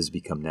it has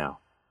become now.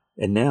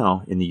 And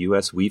now, in the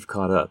U.S., we've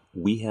caught up.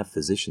 We have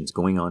physicians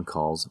going on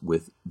calls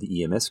with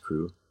the EMS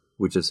crew,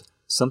 which is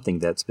something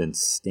that's been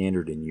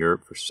standard in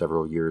Europe for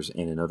several years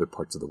and in other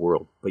parts of the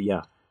world. But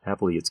yeah,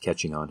 happily it's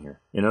catching on here.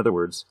 In other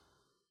words,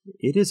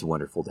 it is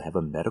wonderful to have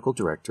a medical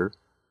director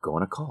go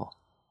on a call.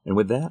 And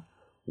with that,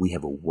 we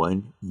have a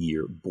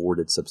 1-year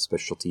boarded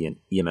subspecialty in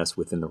EMS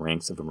within the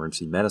ranks of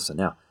emergency medicine.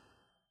 Now,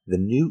 the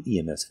new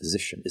EMS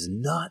physician is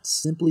not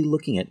simply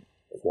looking at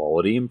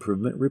quality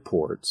improvement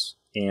reports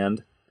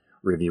and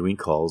reviewing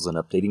calls and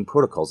updating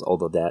protocols,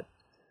 although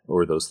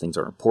those things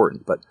are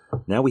important. But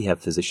now we have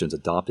physicians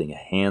adopting a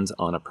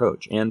hands-on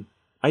approach. And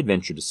I'd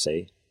venture to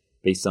say,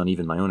 based on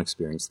even my own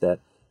experience, that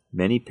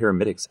many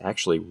paramedics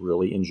actually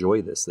really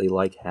enjoy this. They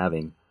like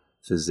having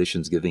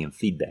physicians giving them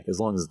feedback, as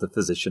long as the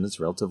physician is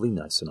relatively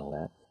nice and all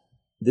that.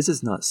 This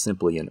is not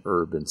simply an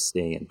urban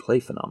stay-and-play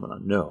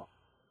phenomenon. No,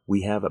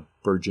 we have a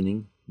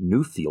burgeoning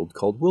new field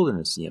called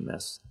wilderness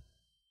EMS.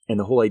 And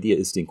the whole idea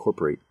is to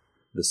incorporate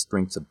the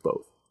strengths of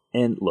both.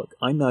 And look,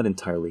 I'm not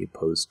entirely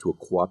opposed to a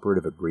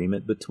cooperative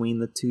agreement between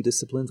the two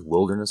disciplines,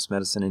 wilderness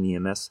medicine and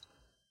EMS.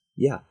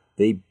 Yeah,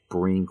 they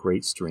bring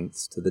great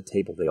strengths to the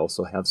table. They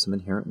also have some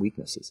inherent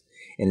weaknesses.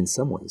 And in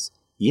some ways,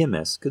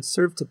 EMS could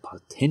serve to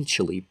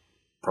potentially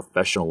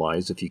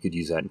professionalize, if you could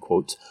use that in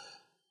quotes,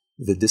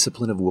 the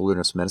discipline of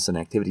wilderness medicine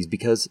activities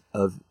because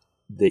of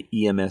the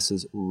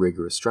EMS's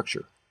rigorous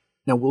structure.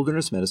 Now,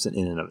 wilderness medicine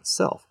in and of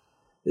itself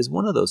is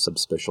one of those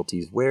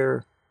subspecialties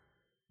where,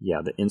 yeah,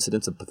 the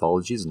incidence of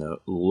pathology is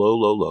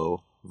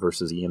low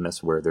versus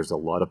EMS where there's a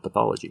lot of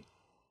pathology.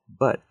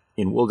 But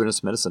in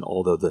wilderness medicine,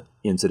 although the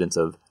incidence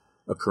of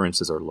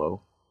occurrences are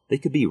low, they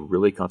could be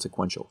really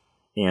consequential,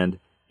 and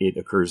it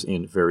occurs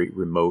in very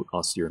remote,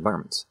 austere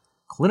environments.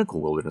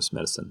 Clinical wilderness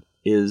medicine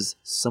is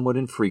somewhat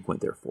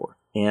infrequent, therefore,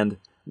 and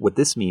what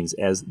this means,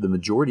 as the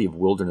majority of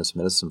wilderness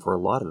medicine for a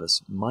lot of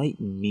us might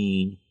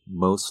mean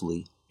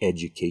mostly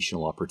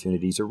educational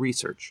opportunities or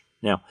research.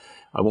 Now,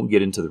 I won't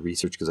get into the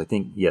research because I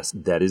think, yes,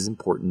 that is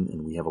important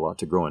and we have a lot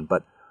to grow in.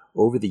 But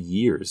over the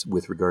years,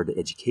 with regard to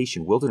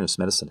education, wilderness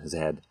medicine has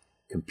had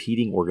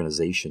competing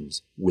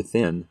organizations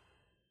within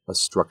a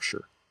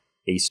structure,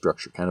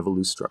 kind of a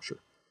loose structure.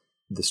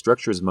 The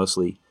structure is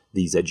mostly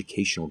these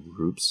educational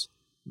groups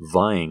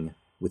vying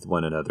with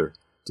one another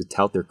to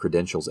tout their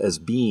credentials as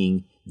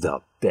being the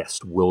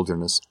best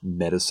wilderness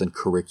medicine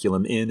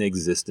curriculum in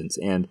existence.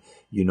 And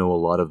you know a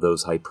lot of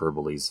those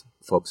hyperboles.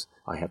 Folks,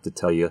 I have to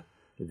tell you,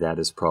 that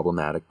is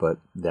problematic, but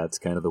that's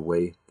kind of the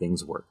way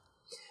things work.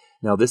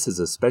 Now, this is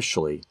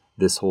especially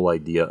this whole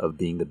idea of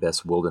being the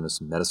best wilderness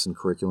medicine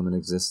curriculum in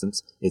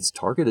existence. It's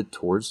targeted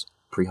towards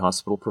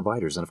pre-hospital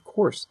providers. And of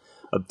course,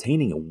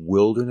 obtaining a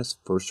wilderness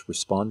first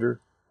responder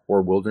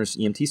or wilderness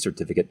EMT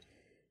certificate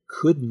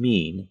could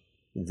mean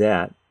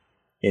that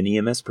an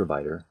EMS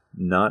provider,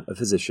 not a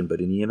physician,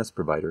 but an EMS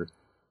provider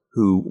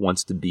who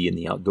wants to be in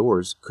the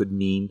outdoors could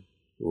mean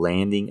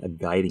landing a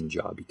guiding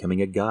job,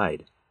 becoming a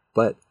guide.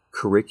 But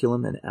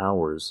curriculum and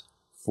hours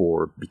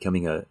for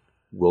becoming a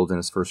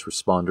wilderness first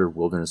responder,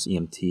 wilderness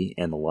EMT,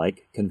 and the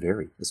like can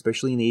vary.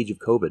 Especially in the age of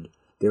COVID,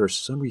 there are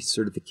some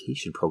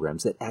recertification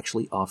programs that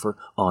actually offer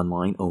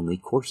online-only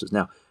courses.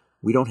 Now,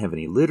 we don't have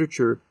any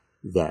literature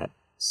that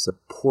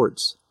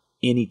supports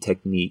any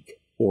technique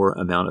or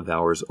amount of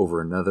hours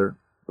over another,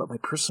 but my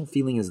personal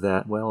feeling is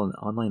that, well, an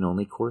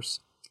online-only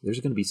course there's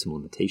going to be some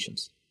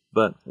limitations.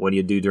 But what do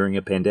you do during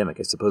a pandemic?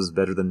 I suppose it's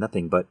better than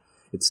nothing, but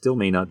it still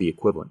may not be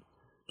equivalent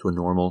to a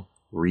normal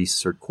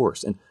recert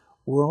course. And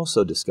we're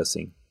also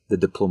discussing the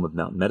Diploma of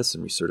Mountain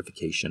Medicine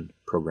recertification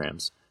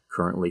programs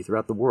currently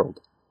throughout the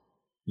world.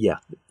 Yeah,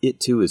 it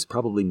too is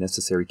probably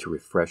necessary to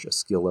refresh a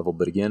skill level,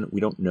 but again, we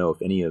don't know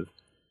if any of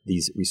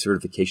these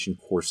recertification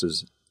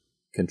courses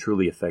can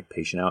truly affect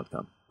patient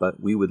outcome, but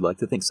we would like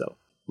to think so.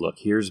 Look,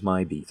 here's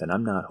my beef, and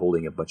I'm not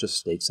holding a bunch of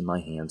stakes in my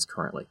hands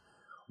currently.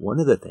 One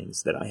of the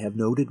things that I have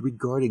noted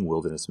regarding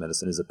wilderness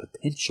medicine is a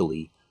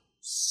potentially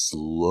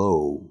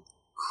slow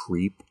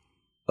creep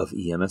of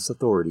EMS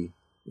authority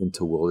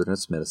into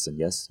wilderness medicine.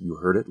 Yes, you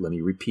heard it. Let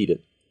me repeat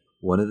it.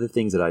 One of the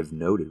things that I've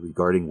noted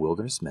regarding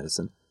wilderness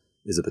medicine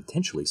is a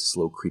potentially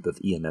slow creep of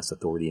EMS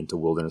authority into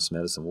wilderness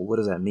medicine. Well, what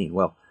does that mean?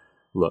 Well,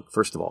 look,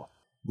 first of all,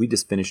 we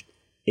just finished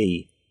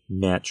a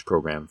match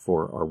program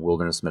for our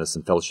wilderness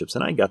medicine fellowships,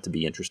 and I got to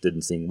be interested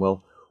in seeing,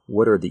 well,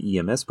 what are the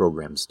EMS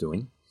programs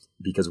doing?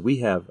 Because we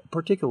have a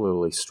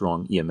particularly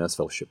strong EMS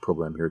fellowship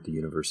program here at the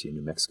University of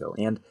New Mexico.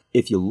 And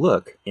if you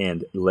look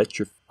and let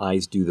your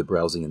eyes do the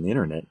browsing on the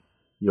internet,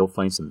 you'll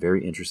find some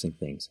very interesting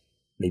things.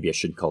 Maybe I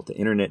shouldn't call it the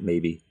internet,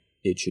 maybe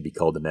it should be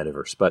called the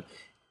metaverse. But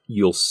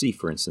you'll see,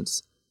 for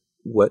instance,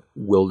 what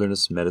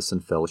wilderness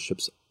medicine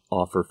fellowships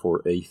offer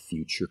for a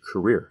future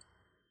career.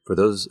 For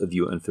those of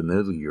you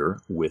unfamiliar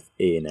with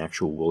an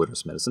actual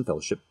wilderness medicine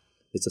fellowship,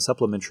 it's a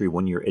supplementary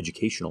one-year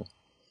educational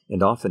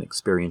and often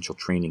experiential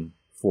training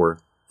for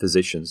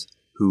physicians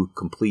who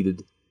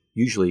completed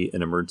usually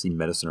an emergency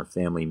medicine or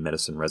family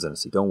medicine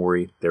residency. Don't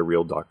worry, they're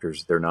real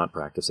doctors, they're not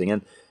practicing.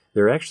 And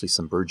there are actually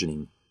some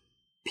burgeoning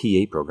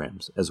PA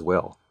programs as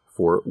well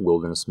for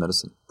wilderness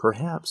medicine.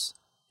 Perhaps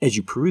as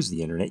you peruse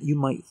the internet, you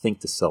might think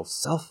to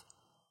self,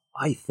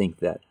 I think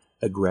that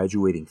a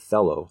graduating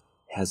fellow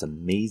has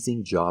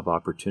amazing job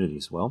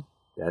opportunities. Well,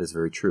 that is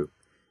very true.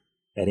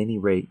 At any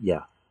rate,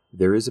 yeah,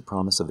 there is a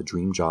promise of a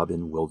dream job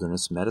in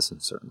wilderness medicine,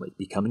 certainly.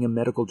 Becoming a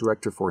medical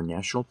director for a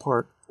national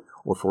park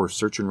or for a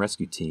search and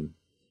rescue team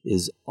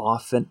is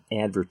often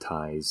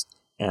advertised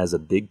as a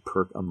big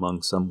perk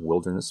among some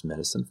wilderness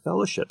medicine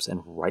fellowships,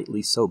 and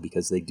rightly so,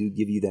 because they do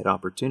give you that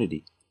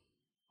opportunity.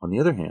 On the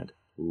other hand,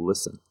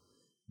 listen,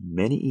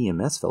 many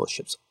EMS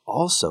fellowships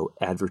also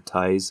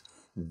advertise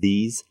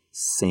these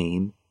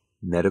same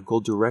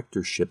medical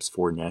directorships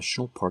for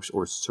national parks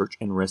or search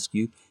and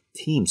rescue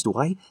teams. Do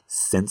I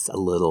sense a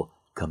little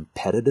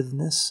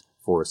competitiveness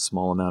for a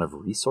small amount of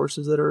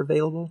resources that are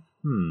available?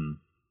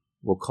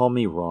 Well, call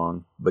me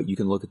wrong, but you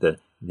can look at the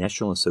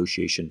National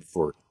Association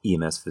for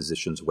EMS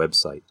Physicians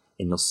website,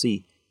 and you'll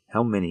see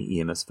how many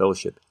EMS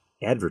fellowship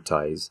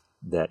advertise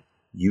that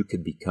you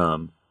could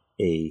become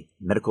a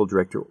medical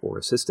director or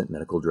assistant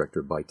medical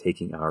director by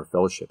taking our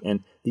fellowship.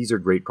 And these are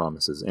great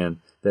promises, and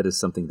that is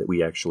something that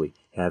we actually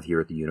have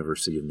here at the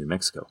University of New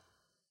Mexico.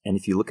 And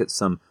if you look at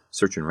some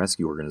search and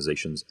rescue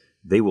organizations,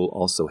 they will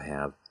also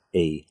have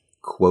a,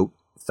 quote,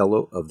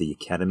 Fellow of the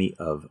Academy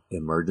of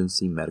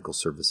Emergency Medical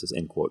Services,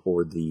 end quote,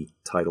 or the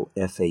title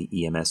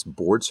FAEMS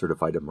Board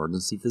Certified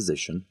Emergency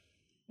Physician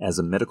as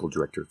a medical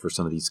director for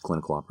some of these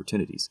clinical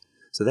opportunities.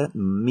 So that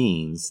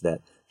means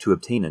that to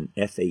obtain an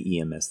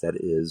FAEMS, that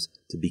is,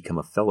 to become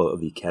a Fellow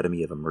of the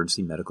Academy of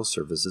Emergency Medical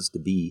Services, to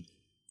be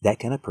that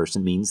kind of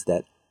person means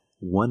that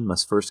one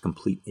must first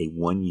complete a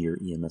one-year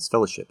EMS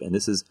fellowship. And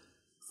this is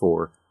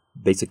for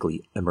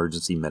basically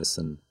emergency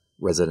medicine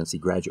residency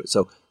graduates.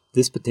 So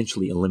this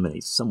potentially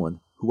eliminates someone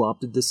who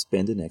opted to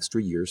spend an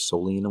extra year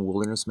solely in a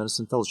wilderness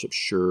medicine fellowship.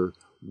 Sure,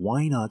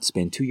 why not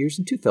spend 2 years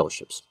in 2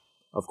 fellowships?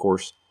 Of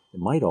course, it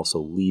might also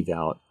leave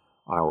out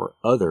our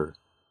other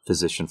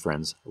physician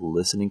friends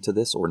listening to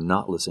this or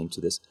not listening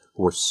to this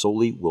who are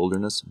solely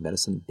wilderness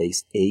medicine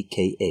based,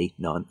 aka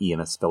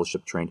non-EMS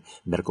fellowship trained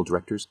medical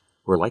directors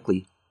who are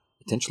likely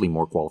potentially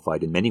more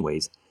qualified in many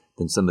ways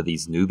than some of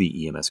these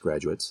newbie EMS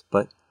graduates,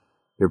 but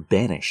they're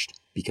banished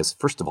because,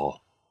 first of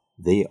all,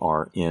 they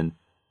are in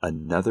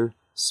another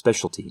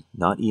specialty,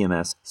 not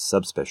EMS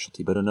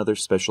subspecialty, but another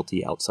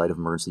specialty outside of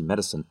emergency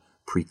medicine,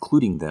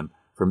 precluding them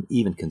from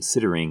even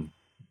considering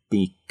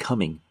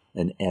becoming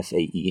an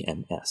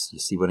FAEMS. You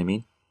see what I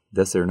mean?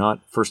 Thus, they're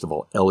not, first of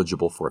all,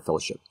 eligible for a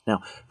fellowship.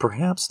 Now,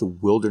 perhaps the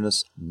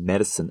wilderness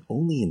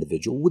medicine-only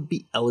individual would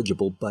be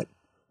eligible, but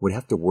would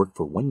have to work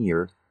for 1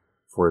 year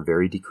for a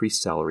very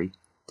decreased salary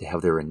to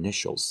have their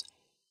initials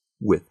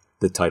with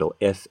the title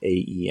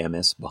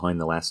FAEMS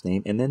behind the last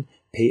name, and then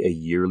pay a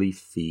yearly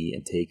fee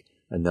and take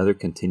another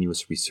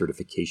continuous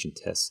recertification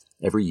test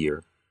every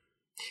year.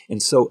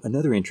 And so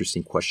another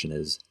interesting question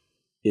is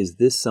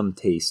this some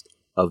taste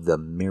of the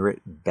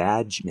merit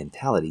badge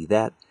mentality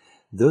that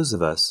those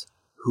of us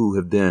who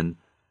have been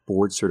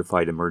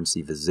board-certified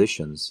emergency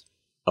physicians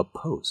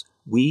oppose?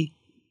 We,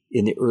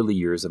 in the early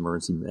years of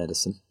emergency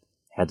medicine,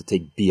 had to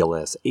take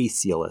BLS,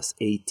 ACLS,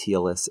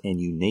 ATLS,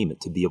 and you name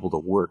it to be able to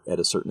work at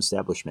a certain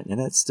establishment. And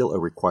that's still a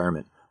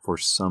requirement for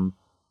some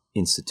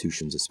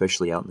institutions,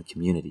 especially out in the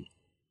community.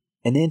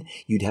 And then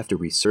you'd have to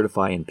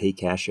recertify and pay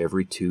cash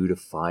every 2 to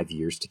 5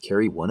 years to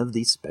carry one of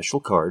these special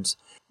cards,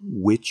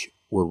 which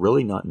were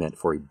really not meant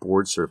for a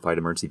board-certified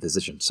emergency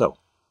physician. So,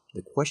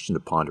 the question to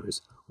ponder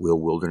is, will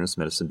wilderness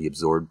medicine be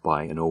absorbed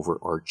by an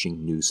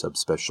overarching new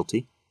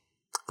subspecialty?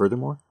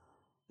 Furthermore,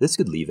 this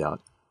could leave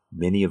out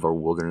many of our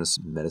wilderness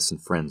medicine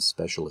friends,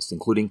 specialists,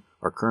 including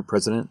our current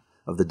president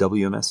of the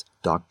WMS,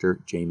 Dr.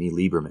 Jamie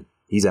Lieberman.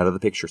 He's out of the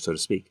picture, so to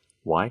speak.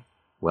 Why?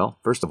 Well,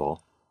 first of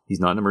all, he's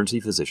not an emergency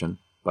physician,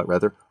 but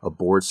rather a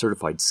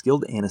board-certified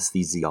skilled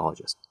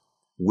anesthesiologist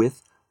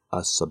with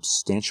a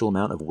substantial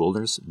amount of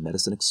wilderness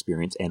medicine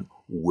experience and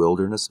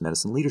wilderness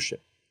medicine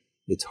leadership.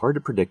 It's hard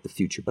to predict the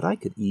future, but I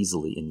could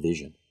easily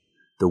envision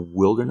the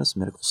Wilderness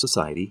Medical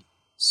Society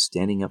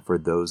standing up for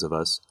those of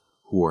us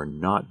who are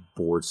not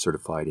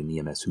board-certified in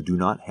EMS, who do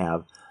not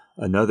have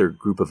another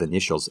group of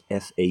initials,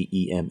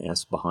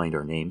 FAEMS, behind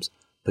our names,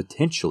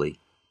 potentially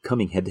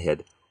coming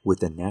head-to-head with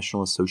the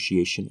National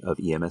Association of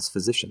EMS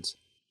Physicians.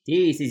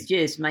 This is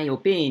just my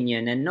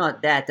opinion and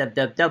not that of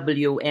the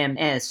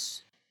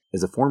WMS.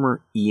 As a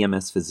former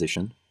EMS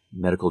physician,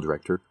 medical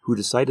director, who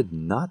decided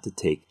not to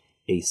take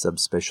a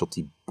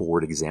subspecialty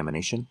board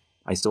examination,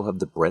 I still have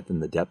the breadth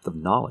and the depth of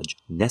knowledge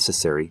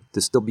necessary to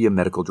still be a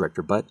medical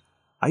director, but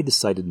I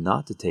decided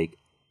not to take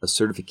a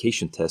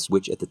certification test,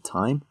 which at the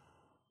time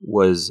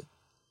was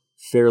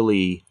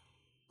fairly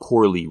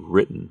poorly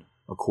written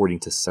according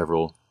to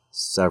several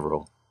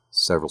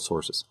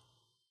sources.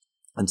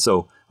 And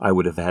so I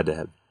would have had to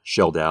have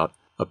shelled out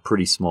a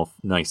pretty small,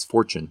 nice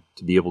fortune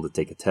to be able to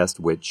take a test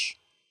which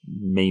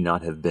may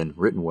not have been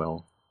written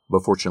well.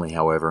 But fortunately,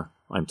 however,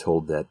 I'm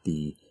told that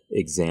the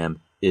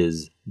exam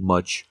is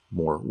much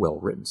more well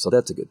written. So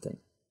that's a good thing.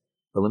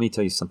 But let me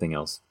tell you something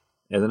else.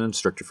 As an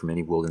instructor for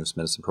many wilderness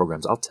medicine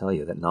programs, I'll tell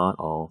you that not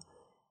all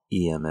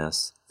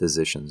EMS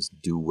physicians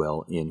do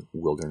well in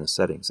wilderness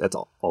settings. That's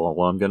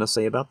all I'm going to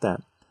say about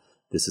that.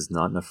 This is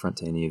not an affront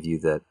to any of you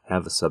that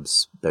have a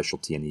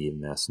subspecialty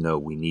in EMS. No,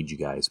 we need you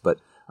guys. But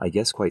I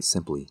guess quite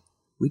simply,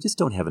 we just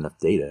don't have enough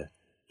data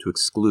to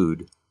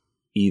exclude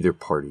either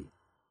party.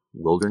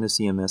 Wilderness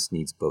EMS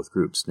needs both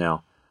groups.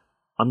 Now,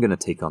 I'm going to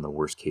take on the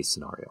worst case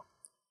scenario.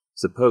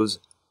 Suppose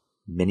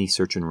many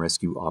search and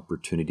rescue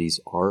opportunities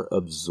are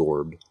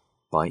absorbed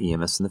by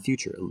EMS in the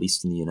future, at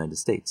least in the United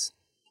States.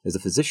 As a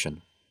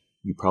physician,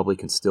 you probably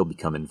can still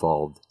become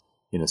involved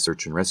in a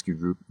search and rescue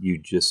group. You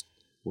just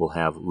will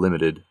have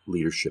limited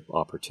leadership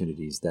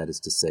opportunities, that is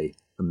to say,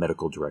 a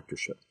medical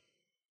directorship.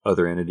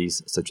 Other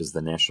entities, such as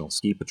the National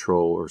Ski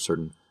Patrol or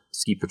certain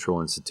ski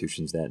patrol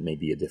institutions, that may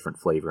be a different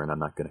flavor, and I'm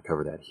not going to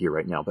cover that here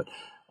right now. But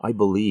I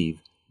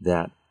believe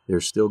that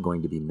there's still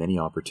going to be many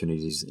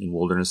opportunities in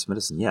wilderness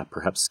medicine. Yeah,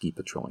 perhaps ski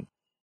patrolling.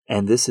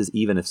 And this is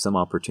even if some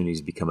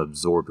opportunities become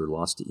absorbed or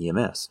lost to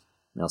EMS.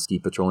 Now, ski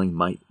patrolling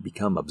might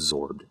become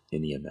absorbed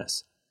in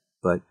EMS,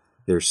 but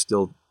there's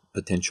still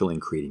potential in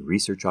creating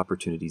research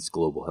opportunities,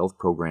 global health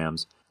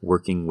programs,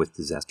 working with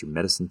disaster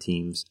medicine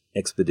teams,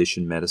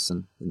 expedition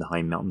medicine in the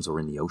high mountains or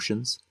in the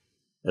oceans.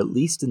 At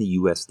least in the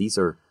U.S., these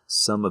are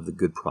some of the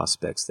good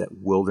prospects that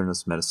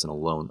wilderness medicine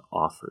alone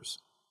offers.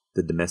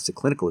 The domestic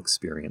clinical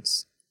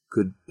experience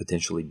could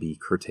potentially be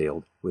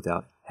curtailed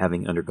without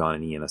having undergone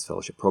an EMS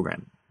fellowship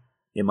program.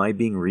 Am I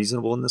being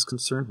reasonable in this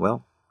concern?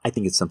 Well, I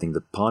think it's something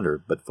to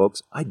ponder, but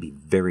folks, I'd be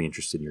very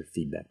interested in your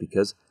feedback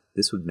because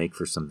this would make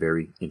for some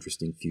very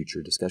interesting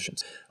future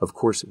discussions. Of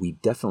course, we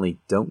definitely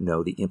don't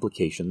know the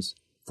implications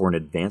for an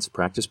advanced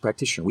practice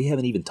practitioner. We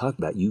haven't even talked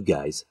about you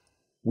guys.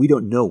 We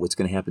don't know what's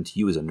going to happen to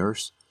you as a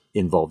nurse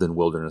involved in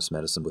wilderness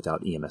medicine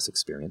without EMS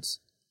experience,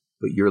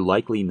 but you're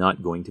likely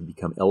not going to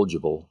become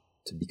eligible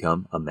to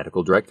become a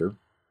medical director,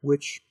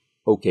 which,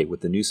 okay,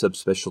 with the new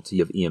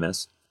subspecialty of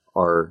EMS,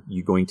 are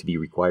you going to be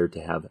required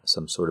to have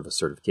some sort of a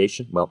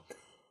certification? Well,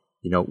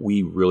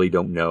 we really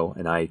don't know,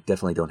 and I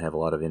definitely don't have a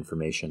lot of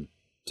information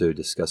to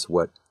discuss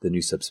what the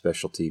new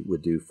subspecialty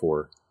would do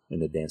for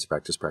an advanced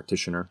practice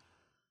practitioner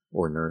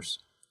or nurse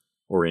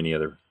or any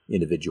other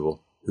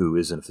individual who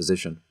isn't a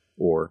physician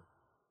or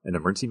an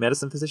emergency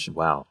medicine physician.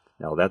 Wow,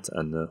 now that's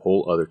a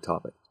whole other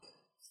topic.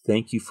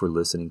 Thank you for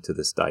listening to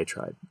this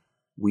diatribe.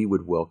 We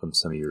would welcome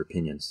some of your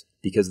opinions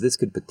because this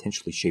could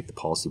potentially shape the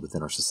policy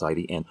within our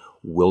society and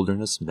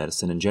wilderness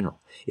medicine in general.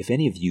 If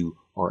any of you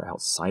are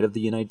outside of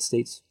the United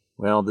States,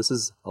 well, this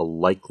is a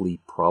likely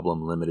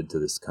problem limited to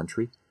this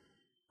country.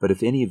 But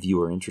if any of you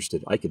are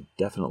interested, I could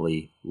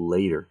definitely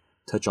later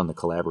touch on the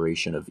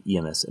collaboration of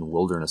EMS and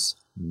wilderness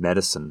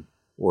medicine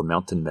or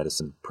mountain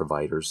medicine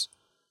providers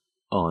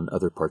on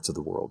other parts of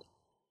the world.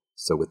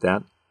 So with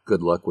that,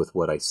 good luck with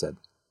what I said.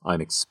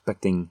 I'm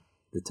expecting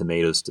the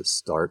tomatoes to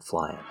start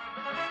flying.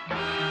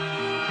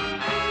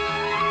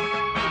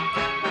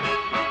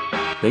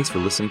 Thanks for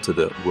listening to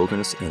the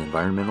Wilderness and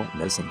Environmental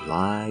Medicine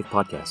Live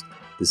podcast.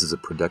 This is a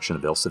production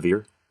of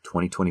Elsevier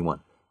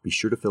 2021. Be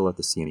sure to fill out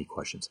the CME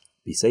questions.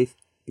 Be safe,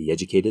 be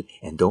educated,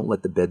 and don't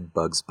let the bed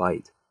bugs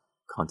bite.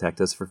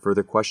 Contact us for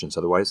further questions.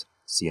 Otherwise,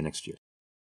 see you next year.